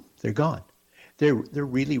boom, they're gone. They're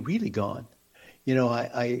really, really gone. You know,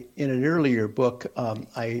 I in an earlier book,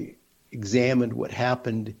 I examined what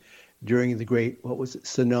happened during the great,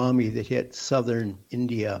 tsunami that hit southern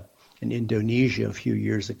India and Indonesia a few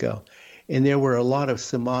years ago. And there were a lot of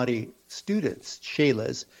Samadhi students,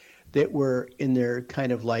 Shelas, that were in their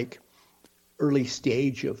kind of like early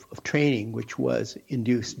stage of training, which was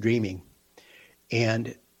induced dreaming.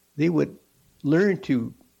 And they would learn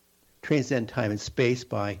to transcend time and space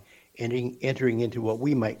by entering into what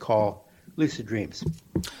we might call lucid dreams.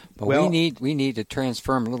 Well, we need to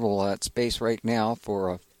transform a little of that space right now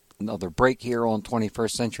for another break here on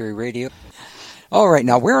 21st Century Radio. All right,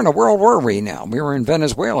 now where in the world were we now? We were in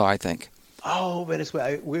Venezuela, I think. Oh,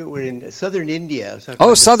 Venezuela. We were in southern India.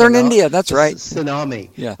 Oh, southern India. That's right. Tsunami.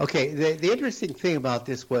 Yeah. Okay. The interesting thing about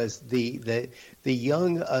this was the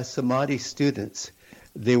young Samadhi students.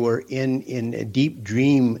 They were in a deep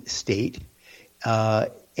dream state,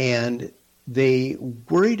 and they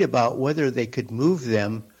worried about whether they could move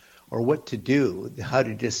them or what to do, how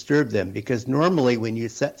to disturb them. Because normally when you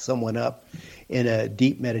set someone up in a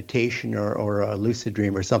deep meditation or a lucid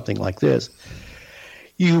dream or something like this,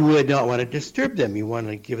 you would not want to disturb them. You want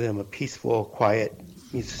to give them a peaceful, quiet,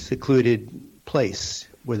 secluded place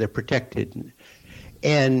where they're protected.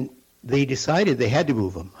 And they decided they had to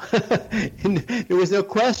move them. And there was no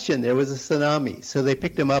question. There was a tsunami. So they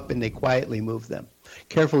picked them up and they quietly moved them,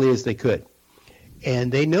 carefully as they could.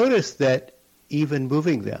 And they noticed that even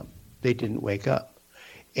moving them, they didn't wake up.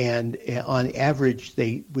 And on average,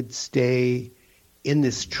 they would stay in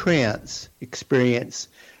this trance,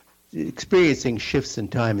 experiencing shifts in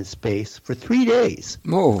time and space for 3 days.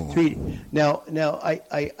 Oh. Now,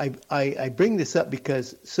 I bring this up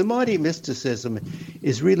because Samadhi mysticism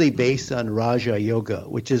is really based on Raja Yoga,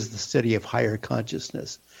 which is the study of higher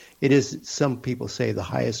consciousness. It is, some people say, the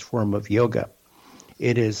highest form of yoga.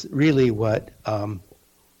 It is really what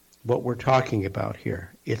we're talking about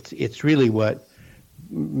here. It's really what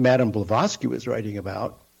Madame Blavatsky was writing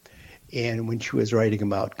about, and when she was writing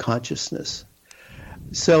about consciousness.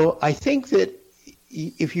 So I think that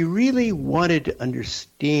if you really wanted to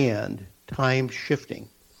understand time shifting,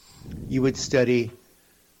 you would study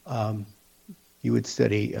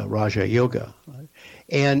Raja Yoga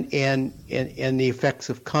and the effects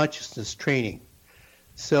of consciousness training.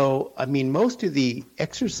 So I mean, most of the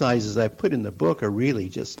exercises I put in the book are really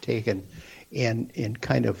just taken and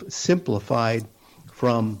kind of simplified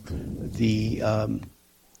from the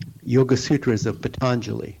Yoga Sutras of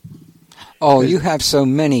Patanjali. Oh, you have so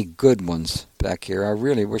many good ones back here. I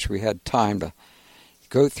really wish we had time to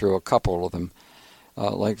go through a couple of them,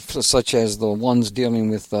 such as the ones dealing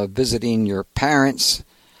with visiting your parents,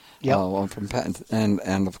 yep.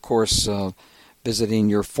 And of course visiting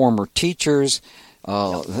your former teachers.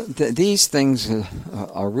 These things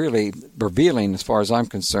are really revealing, as far as I'm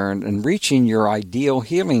concerned, and reaching your ideal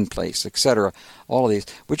healing place, etc. All of these.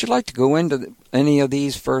 Would you like to go into any of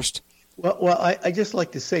these first? Well, I just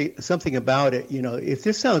like to say something about it. You know, if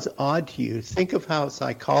this sounds odd to you, think of how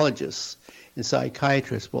psychologists and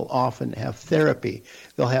psychiatrists will often have therapy.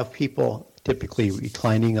 They'll have people typically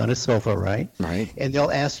reclining on a sofa, right? Right. And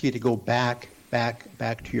they'll ask you to go back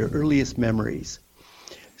to your earliest memories.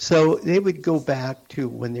 So they would go back to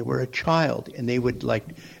when they were a child, and they would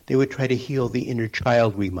try to heal the inner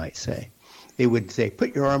child, we might say. They would say,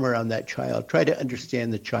 put your arm around that child, try to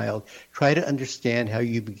understand the child, try to understand how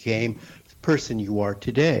you became the person you are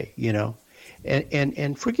today, you know,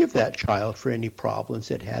 and forgive that child for any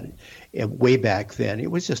problems it had way back then.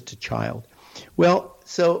 It was just a child. Well,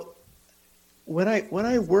 so when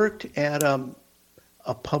I worked at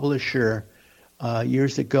a publisher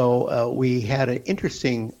years ago, we had an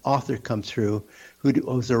interesting author come through who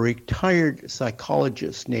was a retired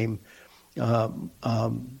psychologist named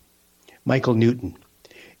Michael Newton.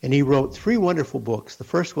 And he wrote 3 wonderful books. The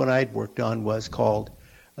first one I'd worked on was called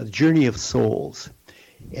The Journey of Souls.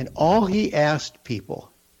 And all he asked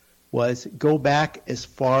people was go back as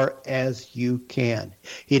far as you can.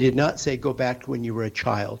 He did not say go back to when you were a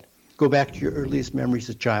child. Go back to your earliest memories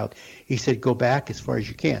as a child. He said go back as far as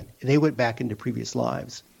you can. And they went back into previous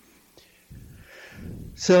lives.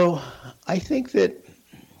 So I think that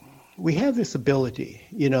we have this ability.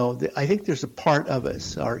 I think there's a part of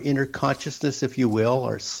us, our inner consciousness, if you will,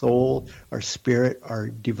 our soul, our spirit, our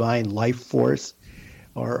divine life force,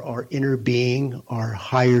 our inner being, our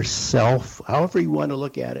higher self, however you want to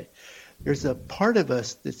look at it. There's a part of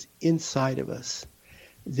us that's inside of us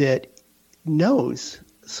that knows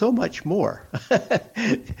so much more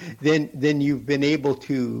than you've been able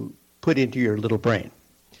to put into your little brain.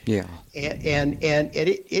 Yeah. And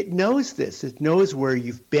it knows this. It knows where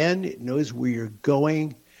you've been. It knows where you're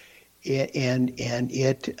going, and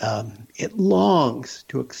it longs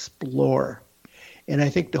to explore. And I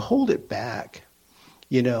think to hold it back,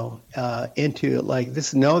 into like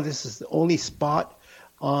this. No, this is the only spot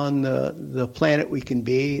on the planet we can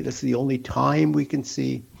be. This is the only time we can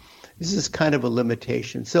see. This is kind of a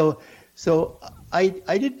limitation. So I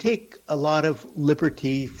did take a lot of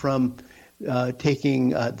liberty from taking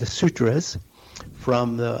the sutras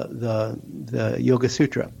from the Yoga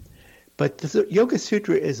Sutra. But the Yoga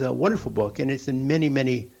Sutra is a wonderful book, and it's in many,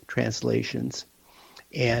 many translations.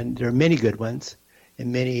 And there are many good ones,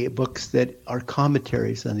 and many books that are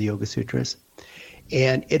commentaries on the Yoga Sutras.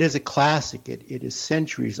 And it is a classic. It is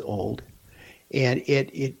centuries old. And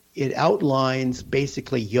it outlines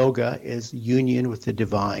basically yoga as union with the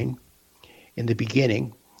divine in the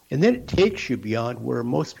beginning. And then it takes you beyond where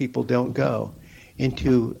most people don't go,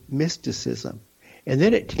 into mysticism. And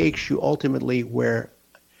then it takes you ultimately where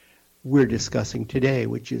we're discussing today,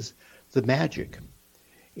 which is the magic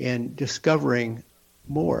and discovering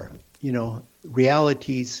more,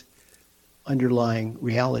 realities underlying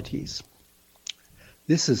realities.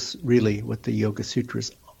 This is really what the Yoga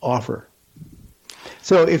Sutras offer.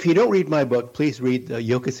 So if you don't read my book, please read the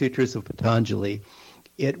Yoga Sutras of Patanjali.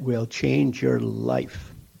 It will change your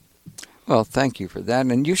life. Well, thank you for that.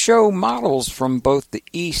 And you show models from both the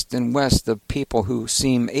East and West of people who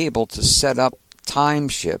seem able to set up time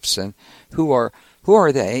ships. And who are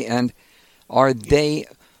they? And are they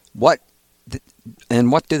what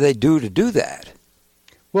do they do to do that?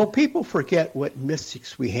 Well, people forget what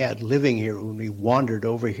mystics we had living here when we wandered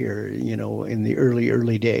over here, in the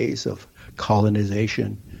early days of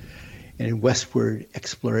colonization and westward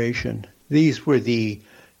exploration. These were the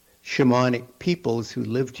shamanic peoples who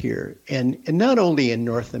lived here, and not only in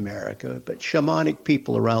North America, but shamanic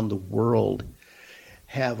people around the world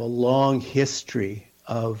have a long history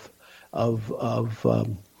of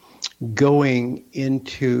going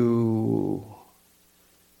into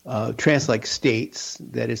trance-like states,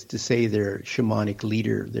 that is to say their shamanic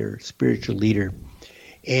leader, their spiritual leader,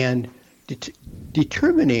 and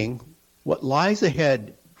determining what lies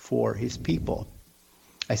ahead for his people.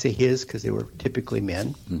 I say his because they were typically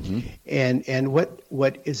men, and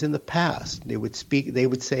what is in the past. They would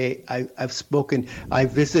say, I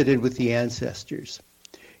visited with the ancestors,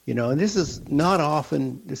 and this is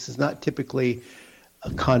not typically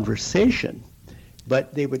a conversation,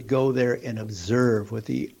 but they would go there and observe what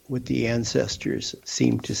the ancestors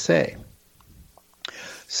seem to say.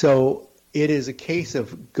 So it is a case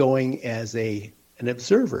of going as an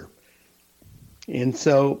observer. And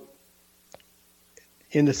so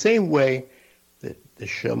in the same way that the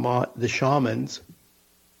shamans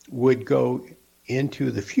would go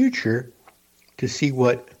into the future to see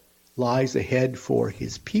what lies ahead for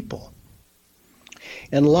his people.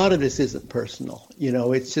 And a lot of this isn't personal.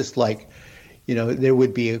 It's just like, there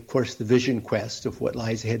would be, of course, the vision quest of what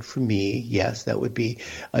lies ahead for me. Yes, that would be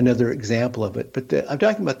another example of it. But I'm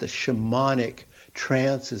talking about the shamanic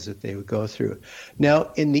trances that they would go through.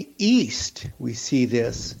 Now, in the East, we see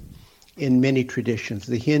this in many traditions,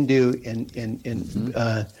 the Hindu and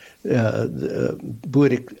the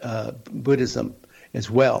Buddhism as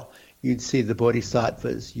well. You'd see the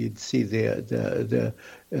bodhisattvas, you'd see the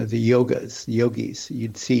yogis,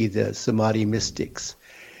 you'd see the samadhi mystics.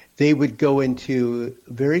 They would go into,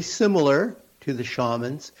 very similar to the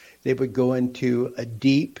shamans, they would go into a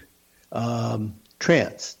deep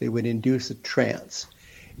trance. They would induce a trance,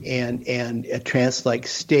 and a trance-like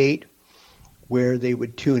state where they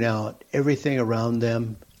would tune out everything around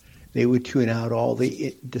them. They would tune out all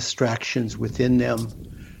the distractions within them.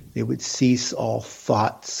 They would cease all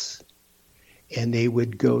thoughts, and they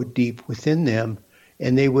would go deep within them,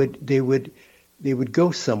 and they would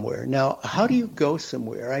go somewhere. Now, how do you go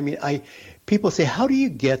somewhere? I mean, people say, how do you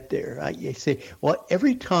get there? I say, well,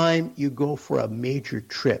 every time you go for a major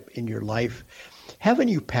trip in your life, haven't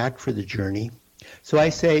you packed for the journey? So I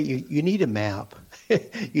say you need a map.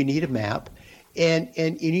 You need a map. And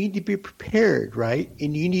you need to be prepared, right?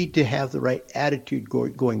 And you need to have the right attitude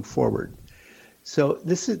going forward. So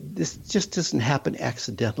this just doesn't happen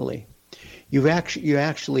accidentally. You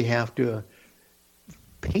actually have to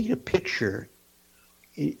paint a picture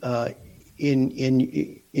in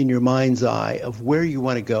your mind's eye of where you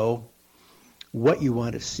want to go, what you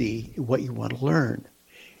want to see, what you want to learn.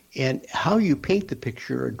 And how you paint the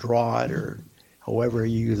picture or draw it, or however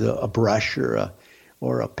you use a brush or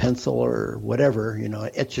a pencil or whatever,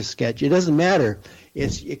 etch a sketch. It doesn't matter.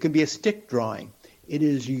 It can be a stick drawing. It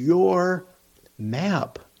is your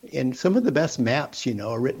map. And some of the best maps,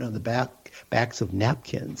 are written on the backs of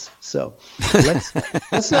napkins. So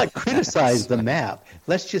let's not criticize the map.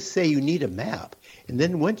 Let's just say you need a map. And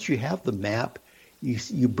then once you have the map,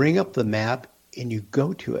 you bring up the map and you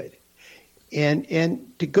go to it.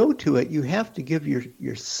 And to go to it, you have to give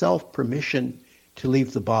yourself permission to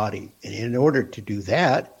leave the body. And in order to do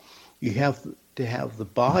that, you have to have the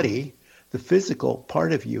body, the physical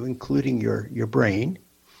part of you, including your brain,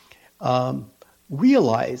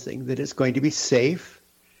 realizing that it's going to be safe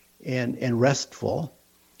and restful,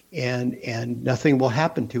 and nothing will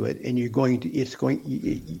happen to it, and you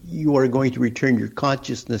are going to return your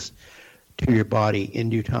consciousness to your body in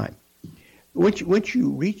due time. Once you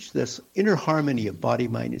reach this inner harmony of body,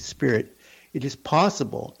 mind, and spirit, it is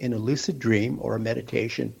possible in a lucid dream or a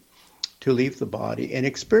meditation to leave the body and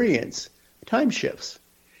experience time shifts.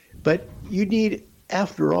 But you need,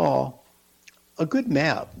 after all, a good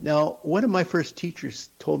map. Now, one of my first teachers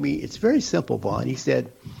told me, it's very simple, Vaughn. He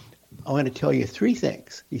said, I want to tell you three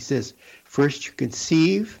things. He says, first you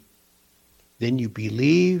conceive, then you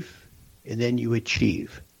believe, and then you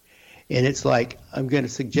achieve. And it's like, I'm going to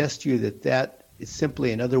suggest to you that is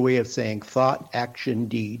simply another way of saying thought, action,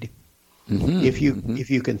 deed. Mm-hmm. If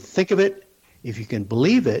you can think of it, if you can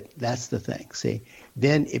believe it, that's the thing. See,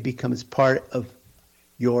 then it becomes part of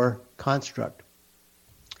your construct.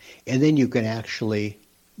 And then you can actually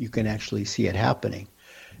see it happening.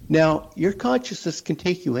 Now, your consciousness can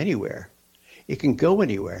take you anywhere. It can go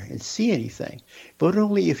anywhere and see anything, but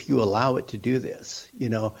only if you allow it to do this.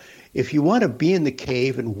 If you want to be in the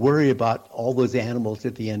cave and worry about all those animals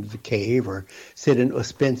at the end of the cave, or sit in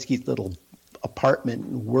Ouspensky's little apartment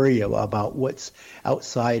and worry about what's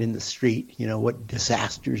outside in the street, what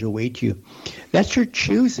disasters await you, that's your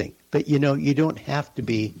choosing. But, you don't have to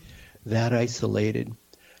be that isolated.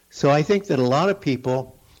 So I think that a lot of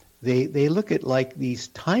people, they look at like these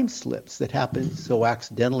time slips that happen so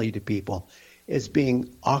accidentally to people as being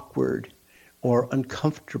awkward or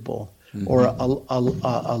uncomfortable, mm-hmm. or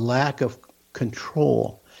a lack of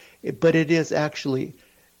control. But it is actually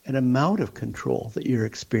an amount of control that you're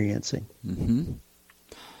experiencing. Mm-hmm.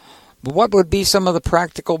 But what would be some of the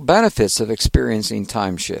practical benefits of experiencing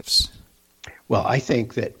time shifts? Well, I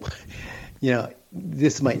think that,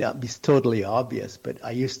 this might not be totally obvious, but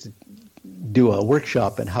I used to do a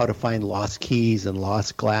workshop on how to find lost keys and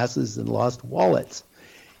lost glasses and lost wallets.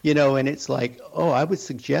 And it's like, I would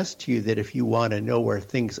suggest to you that if you want to know where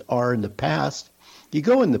things are in the past, you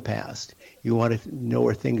go in the past. You want to know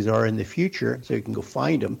where things are in the future so you can go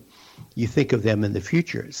find them. You think of them in the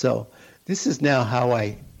future. So this is now how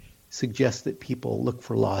I suggest that people look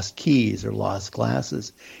for lost keys or lost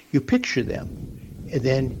glasses. You picture them, and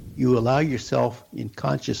then you allow yourself in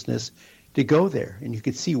consciousness to go there. And you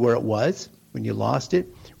can see where it was when you lost it,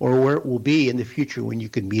 or where it will be in the future when you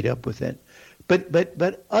can meet up with it.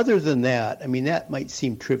 But other than that, that might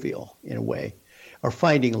seem trivial in a way, or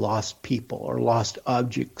finding lost people or lost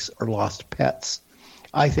objects or lost pets.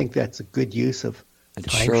 I think that's a good use of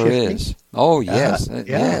time sure shifting. Is. Oh, yes.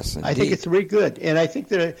 Yes, indeed. I think it's really good. And I think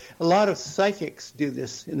that a lot of psychics do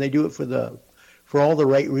this, and they do it for all the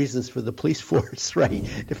right reasons for the police force, right,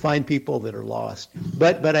 to find people that are lost.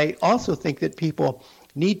 But I also think that people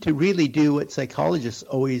need to really do what psychologists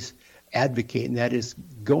always advocate, and that is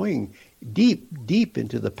going deep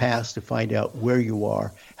into the past to find out where you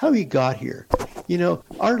are, how you got here.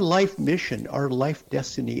 Our life mission, our life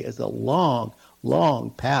destiny is a long,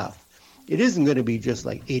 long path. It isn't going to be just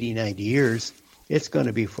like 80, 90 years. It's going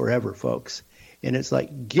to be forever, folks. And it's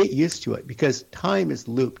like, get used to it, because time is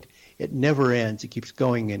looped. It never ends. It keeps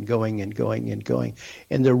going and going and going and going.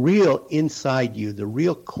 And the real inside you, the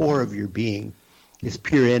real core of your being is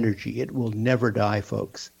pure energy. It will never die,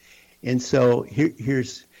 folks. And so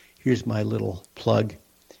here's my little plug.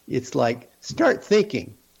 It's like, start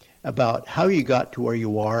thinking about how you got to where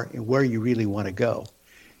you are and where you really want to go.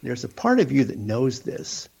 There's a part of you that knows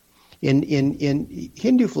this. In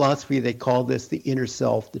Hindu philosophy, they call this the inner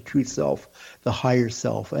self, the true self, the higher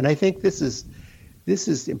self. And I think this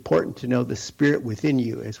is important to know, the spirit within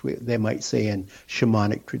you, as they might say in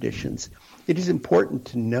shamanic traditions. It is important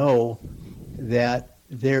to know that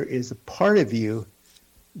there is a part of you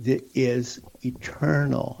that is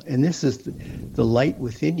eternal, and this is the light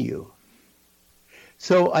within you.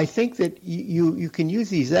 So I think that you can use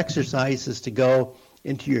these exercises to go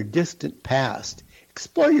into your distant past.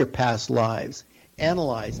 Explore your past lives,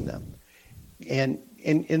 analyze them, and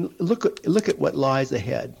look at what lies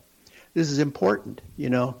ahead. This is important,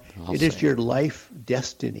 It is your life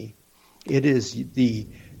destiny. It is the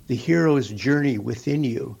hero's journey within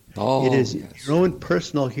you. It is your own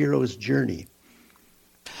personal hero's journey.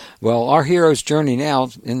 Well, our hero's journey now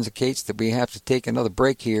indicates that we have to take another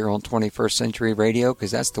break here on 21st Century Radio,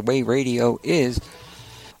 because that's the way radio is.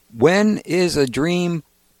 When is a dream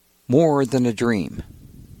more than a dream?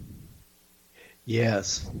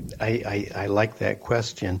 Yes, I like that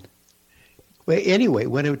question. Well, anyway,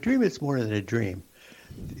 when a dream is more than a dream,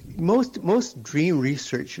 most dream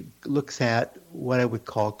research looks at what I would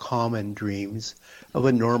call common dreams of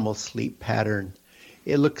a normal sleep pattern.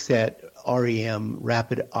 It looks at REM,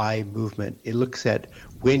 rapid eye movement. It looks at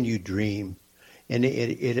when you dream, and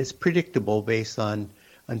it is predictable based on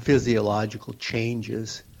physiological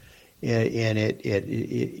changes. And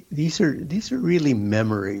these are really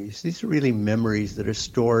memories. These are really memories that are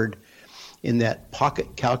stored in that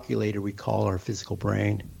pocket calculator we call our physical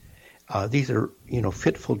brain. These are,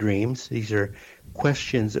 fitful dreams. These are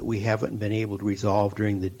questions that we haven't been able to resolve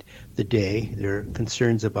during the day. They're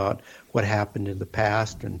concerns about what happened in the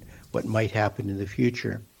past and what might happen in the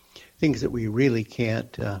future. Things that we really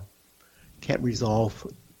can't resolve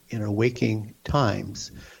in our waking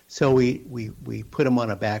times. So we put them on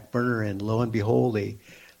a back burner, and lo and behold,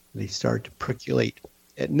 they start to percolate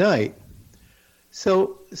at night.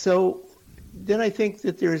 So then I think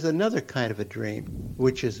that there's another kind of a dream,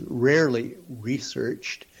 which is rarely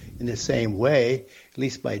researched in the same way, at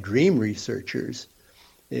least by dream researchers,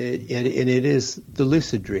 and it is the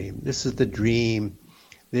lucid dream. This is the dream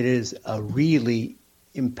that is a really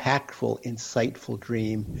impactful, insightful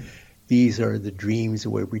dream. These are the dreams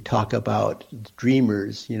where we talk about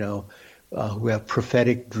dreamers, who have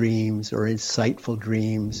prophetic dreams or insightful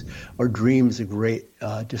dreams or dreams of great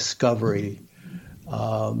discovery,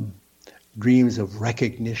 dreams of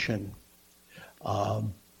recognition.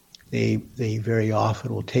 They very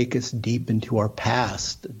often will take us deep into our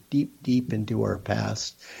past, deep into our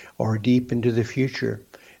past, or deep into the future.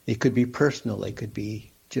 They could be personal. They could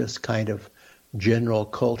be just kind of general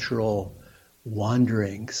cultural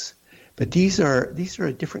wanderings. But these are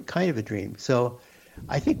a different kind of a dream. So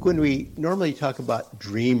I think when we normally talk about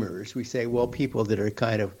dreamers, we say, well, people that are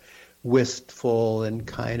kind of wistful and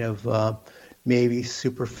kind of maybe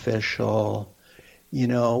superficial.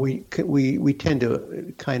 We tend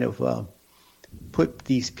to kind of put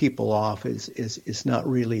these people off as not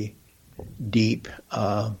really deep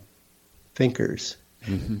thinkers.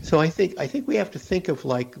 Mm-hmm. So I think we have to think of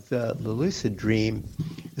like the lucid dream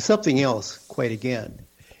as something else quite again,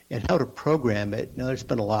 and how to program it. Now, there's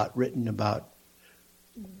been a lot written about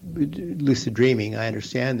lucid dreaming. I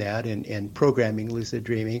understand that, and programming lucid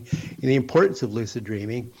dreaming, and the importance of lucid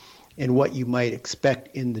dreaming, and what you might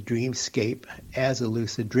expect in the dreamscape as a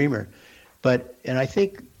lucid dreamer. And I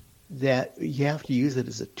think that you have to use it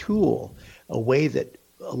as a tool, a way that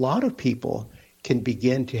a lot of people can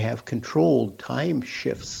begin to have controlled time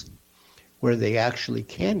shifts where they actually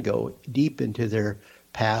can go deep into their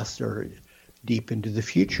past or deep into the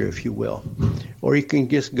future, if you will. Or you can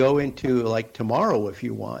just go into like tomorrow if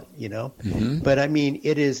you want, Mm-hmm. But I mean,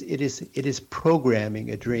 it is programming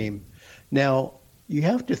a dream. Now, you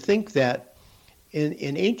have to think that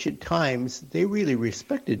in ancient times, they really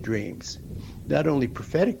respected dreams, not only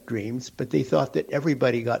prophetic dreams, but they thought that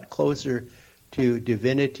everybody got closer to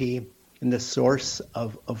divinity and the source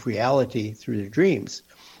of reality through their dreams.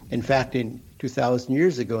 In fact, in 2,000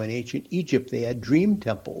 years ago in ancient Egypt, they had dream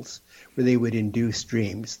temples where they would induce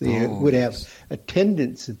dreams. They would have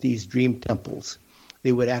attendants at these dream temples.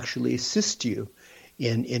 They would actually assist you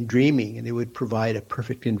in dreaming, and they would provide a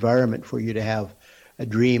perfect environment for you to have a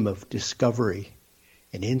dream of discovery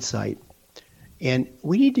and insight. And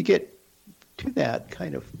we need to get to that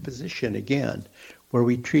kind of position again, where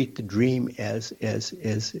we treat the dream as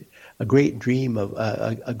a great dream of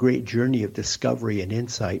a great journey of discovery and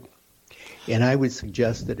insight. And I would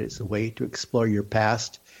suggest that it's a way to explore your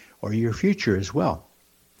past or your future as well.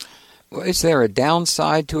 Well, is there a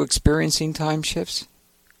downside to experiencing time shifts?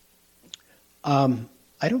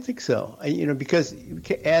 I don't think so. Because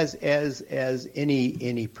as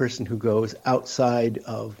any person who goes outside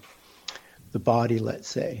of the body, let's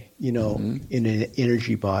say, mm-hmm. in an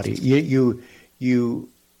energy body, you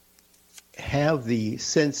have the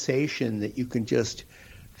sensation that you can just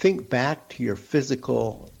think back to your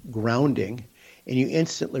physical grounding, and you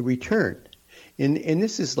instantly return. And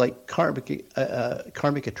this is like karmic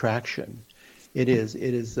attraction. It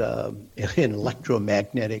is an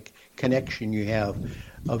electromagnetic connection you have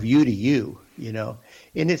of you to you. you know.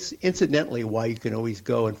 And it's incidentally why you can always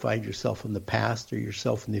go and find yourself in the past or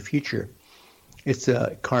yourself in the future. It's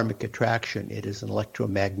a karmic attraction. It is an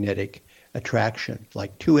electromagnetic attraction,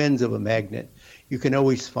 like two ends of a magnet. You can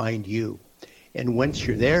always find you. And once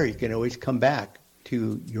you're there, you can always come back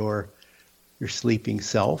to your sleeping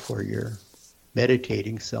self or your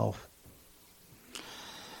meditating self.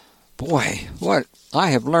 Boy, what I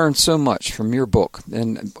have learned so much from your book,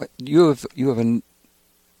 and you're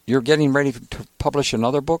getting ready to publish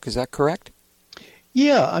another book. Is that correct?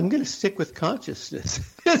 Yeah, I'm going to stick with consciousness.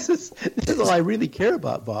 This is all I really care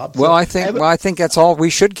about, Bob. Well, I think that's all we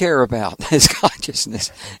should care about is consciousness.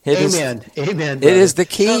 Amen. It is the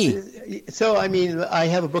key. So, I mean, I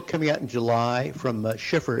have a book coming out in July from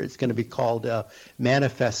Schiffer. It's going to be called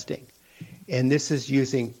Manifesting. And this is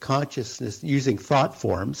using consciousness, using thought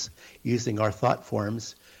forms, using our thought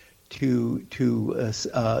forms to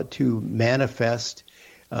manifest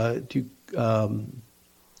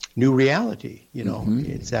new reality. You know,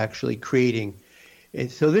 It's actually creating.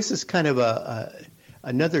 And so this is kind of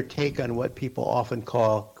another take on what people often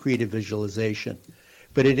call creative visualization,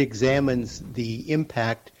 but it examines the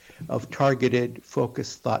impact of targeted,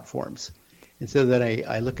 focused thought forms. And so then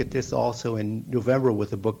I look at this also in November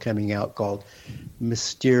with a book coming out called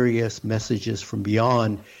Mysterious Messages from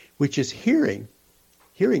Beyond, which is hearing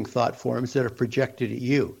thought forms that are projected at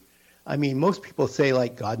you. I mean, most people say,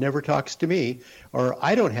 like, God never talks to me, or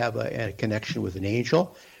I don't have a connection with an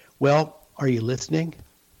angel. Well, are you listening?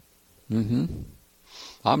 Mm-hmm.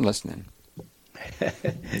 I'm listening.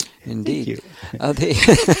 Indeed. Thank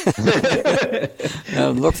you.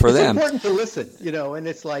 Look for them. It's important to listen, you know, and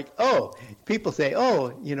it's like, people say,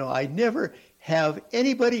 I never have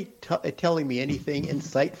anybody telling me anything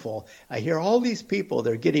insightful. I hear all these people,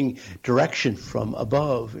 they're getting direction from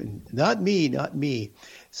above, and not me.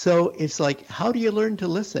 So it's like, how do you learn to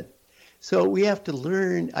listen? So we have to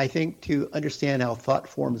learn, I think, to understand how thought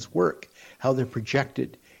forms work, how they're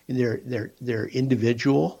projected. And they're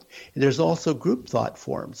individual. And there's also group thought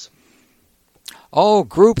forms. Oh,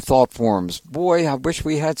 group thought forms. Boy, I wish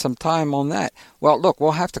we had some time on that. Well, look,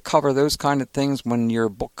 we'll have to cover those kind of things when your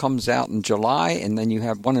book comes out in July, and then you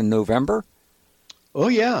have one in November. Oh,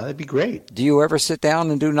 yeah, that'd be great. Do you ever sit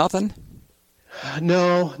down and do nothing?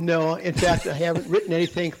 No. In fact, I haven't written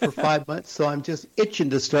anything for 5 months, so I'm just itching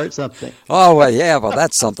to start something. Oh, well, yeah, well,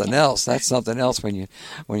 that's something else. That's something else when you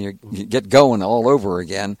get going all over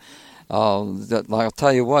again. I'll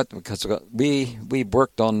tell you what, because we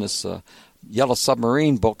worked on this Yellow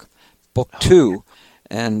Submarine book 2,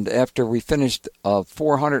 and after we finished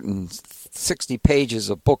 460 pages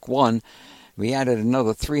of book 1, we added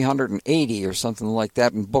another 380 or something like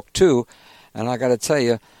that in book 2, and I got to tell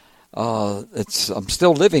you, I'm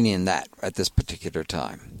still living in that at this particular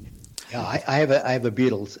time. Yeah, I have a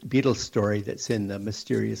Beatles story that's in the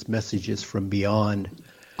Mysterious Messages from Beyond.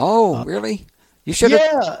 Oh, really? You should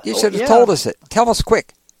have told us it. Tell us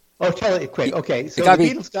quick. Oh, tell it quick. Okay, so the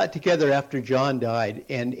Beatles got together after John died,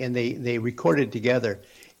 and they recorded together,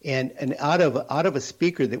 and out of a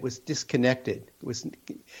speaker that was disconnected,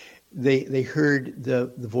 they heard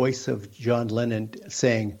the voice of John Lennon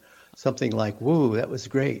saying something like, "Woo, that was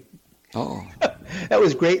great." Oh, that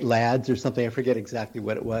was great, lads, or something. I forget exactly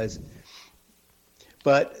what it was.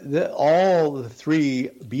 But all the three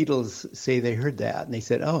Beatles say they heard that, and they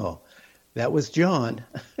said, "Oh, that was John."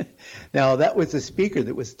 Now, that was a speaker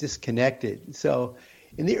that was disconnected. So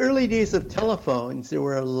in the early days of telephones, there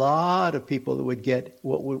were a lot of people that would get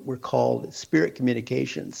what were called spirit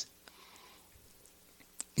communications.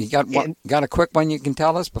 You got a quick one you can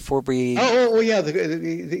tell us before we... Oh yeah,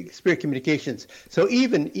 the spirit communications. So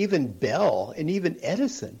even Bell and even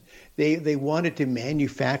Edison, they wanted to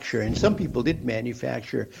manufacture, and some people did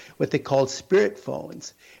manufacture what they called spirit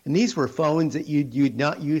phones. And these were phones that you'd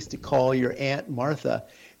not use to call your Aunt Martha.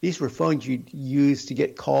 These were phones you'd use to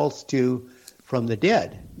get calls to from the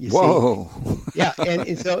dead. Whoa. See? Yeah,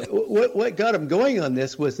 and so what got them going on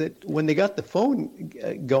this was that when they got the phone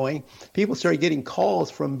going, people started getting calls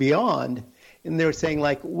from beyond, and they were saying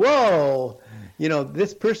like, "Whoa,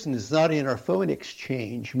 this person is not in our phone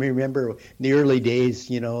exchange." Remember in the early days,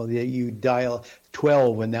 you dial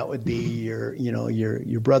 12 and that would be your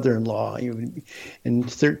brother-in-law, and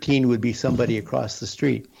 13 would be somebody across the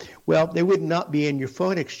street. Well, they would not be in your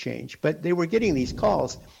phone exchange, but they were getting these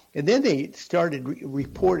calls. And then they started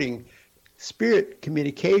reporting spirit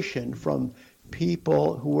communication from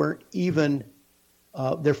people who weren't even,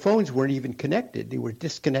 their phones weren't even connected. They were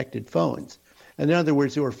disconnected phones. In other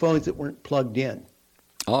words, they were phones that weren't plugged in.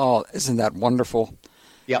 Oh, isn't that wonderful?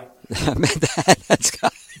 Yeah.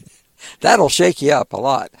 That'll shake you up a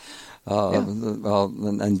lot.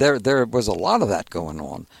 And there was a lot of that going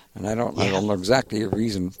on, and I don't know exactly the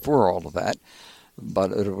reason for all of that,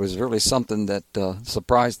 but it was really something that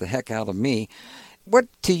surprised the heck out of me. What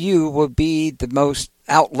to you would be the most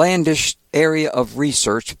outlandish area of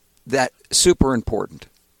research that's super important?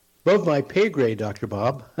 Above my pay grade, Dr.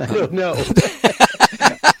 Bob. I don't know.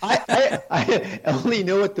 I only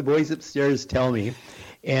know what the boys upstairs tell me,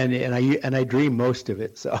 and I dream most of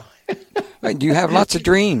it. So, Do you have lots of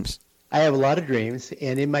dreams? I have a lot of dreams,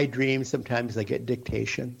 and in my dreams, sometimes I get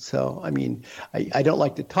dictation. So, I mean, I don't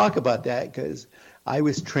like to talk about that because I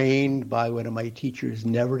was trained by one of my teachers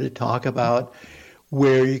never to talk about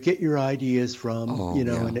where you get your ideas from,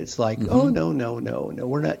 and it's like, oh, no,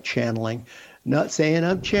 we're not channeling. Not saying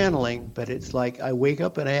I'm channeling, but it's like I wake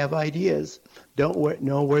up and I have ideas. Don't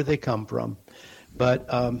know where they come from. But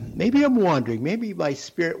maybe I'm wandering. Maybe my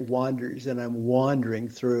spirit wanders and I'm wandering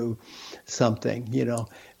through something,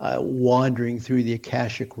 wandering through the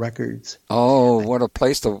Akashic records. Oh, what a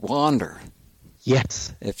place to wander.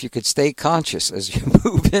 Yes. If you could stay conscious as you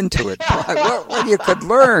move into it, what you could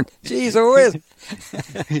learn. Jeez,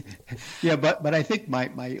 whiz. Yeah, but I think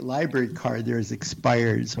my library card there is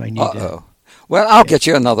expired, so I need to. Well, I'll get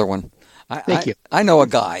you another one. Thank you. I know a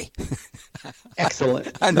guy.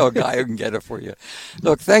 Excellent. I know a guy who can get it for you.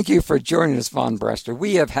 Look, thank you for joining us, Von Brester.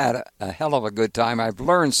 We have had a hell of a good time. I've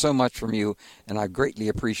learned so much from you, and I greatly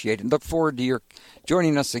appreciate it. Look forward to your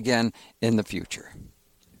joining us again in the future.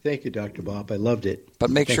 Thank you, Dr. Bob. I loved it. But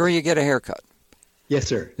make sure you get a haircut. Yes,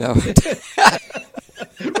 sir. No.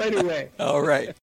 Right away. All right.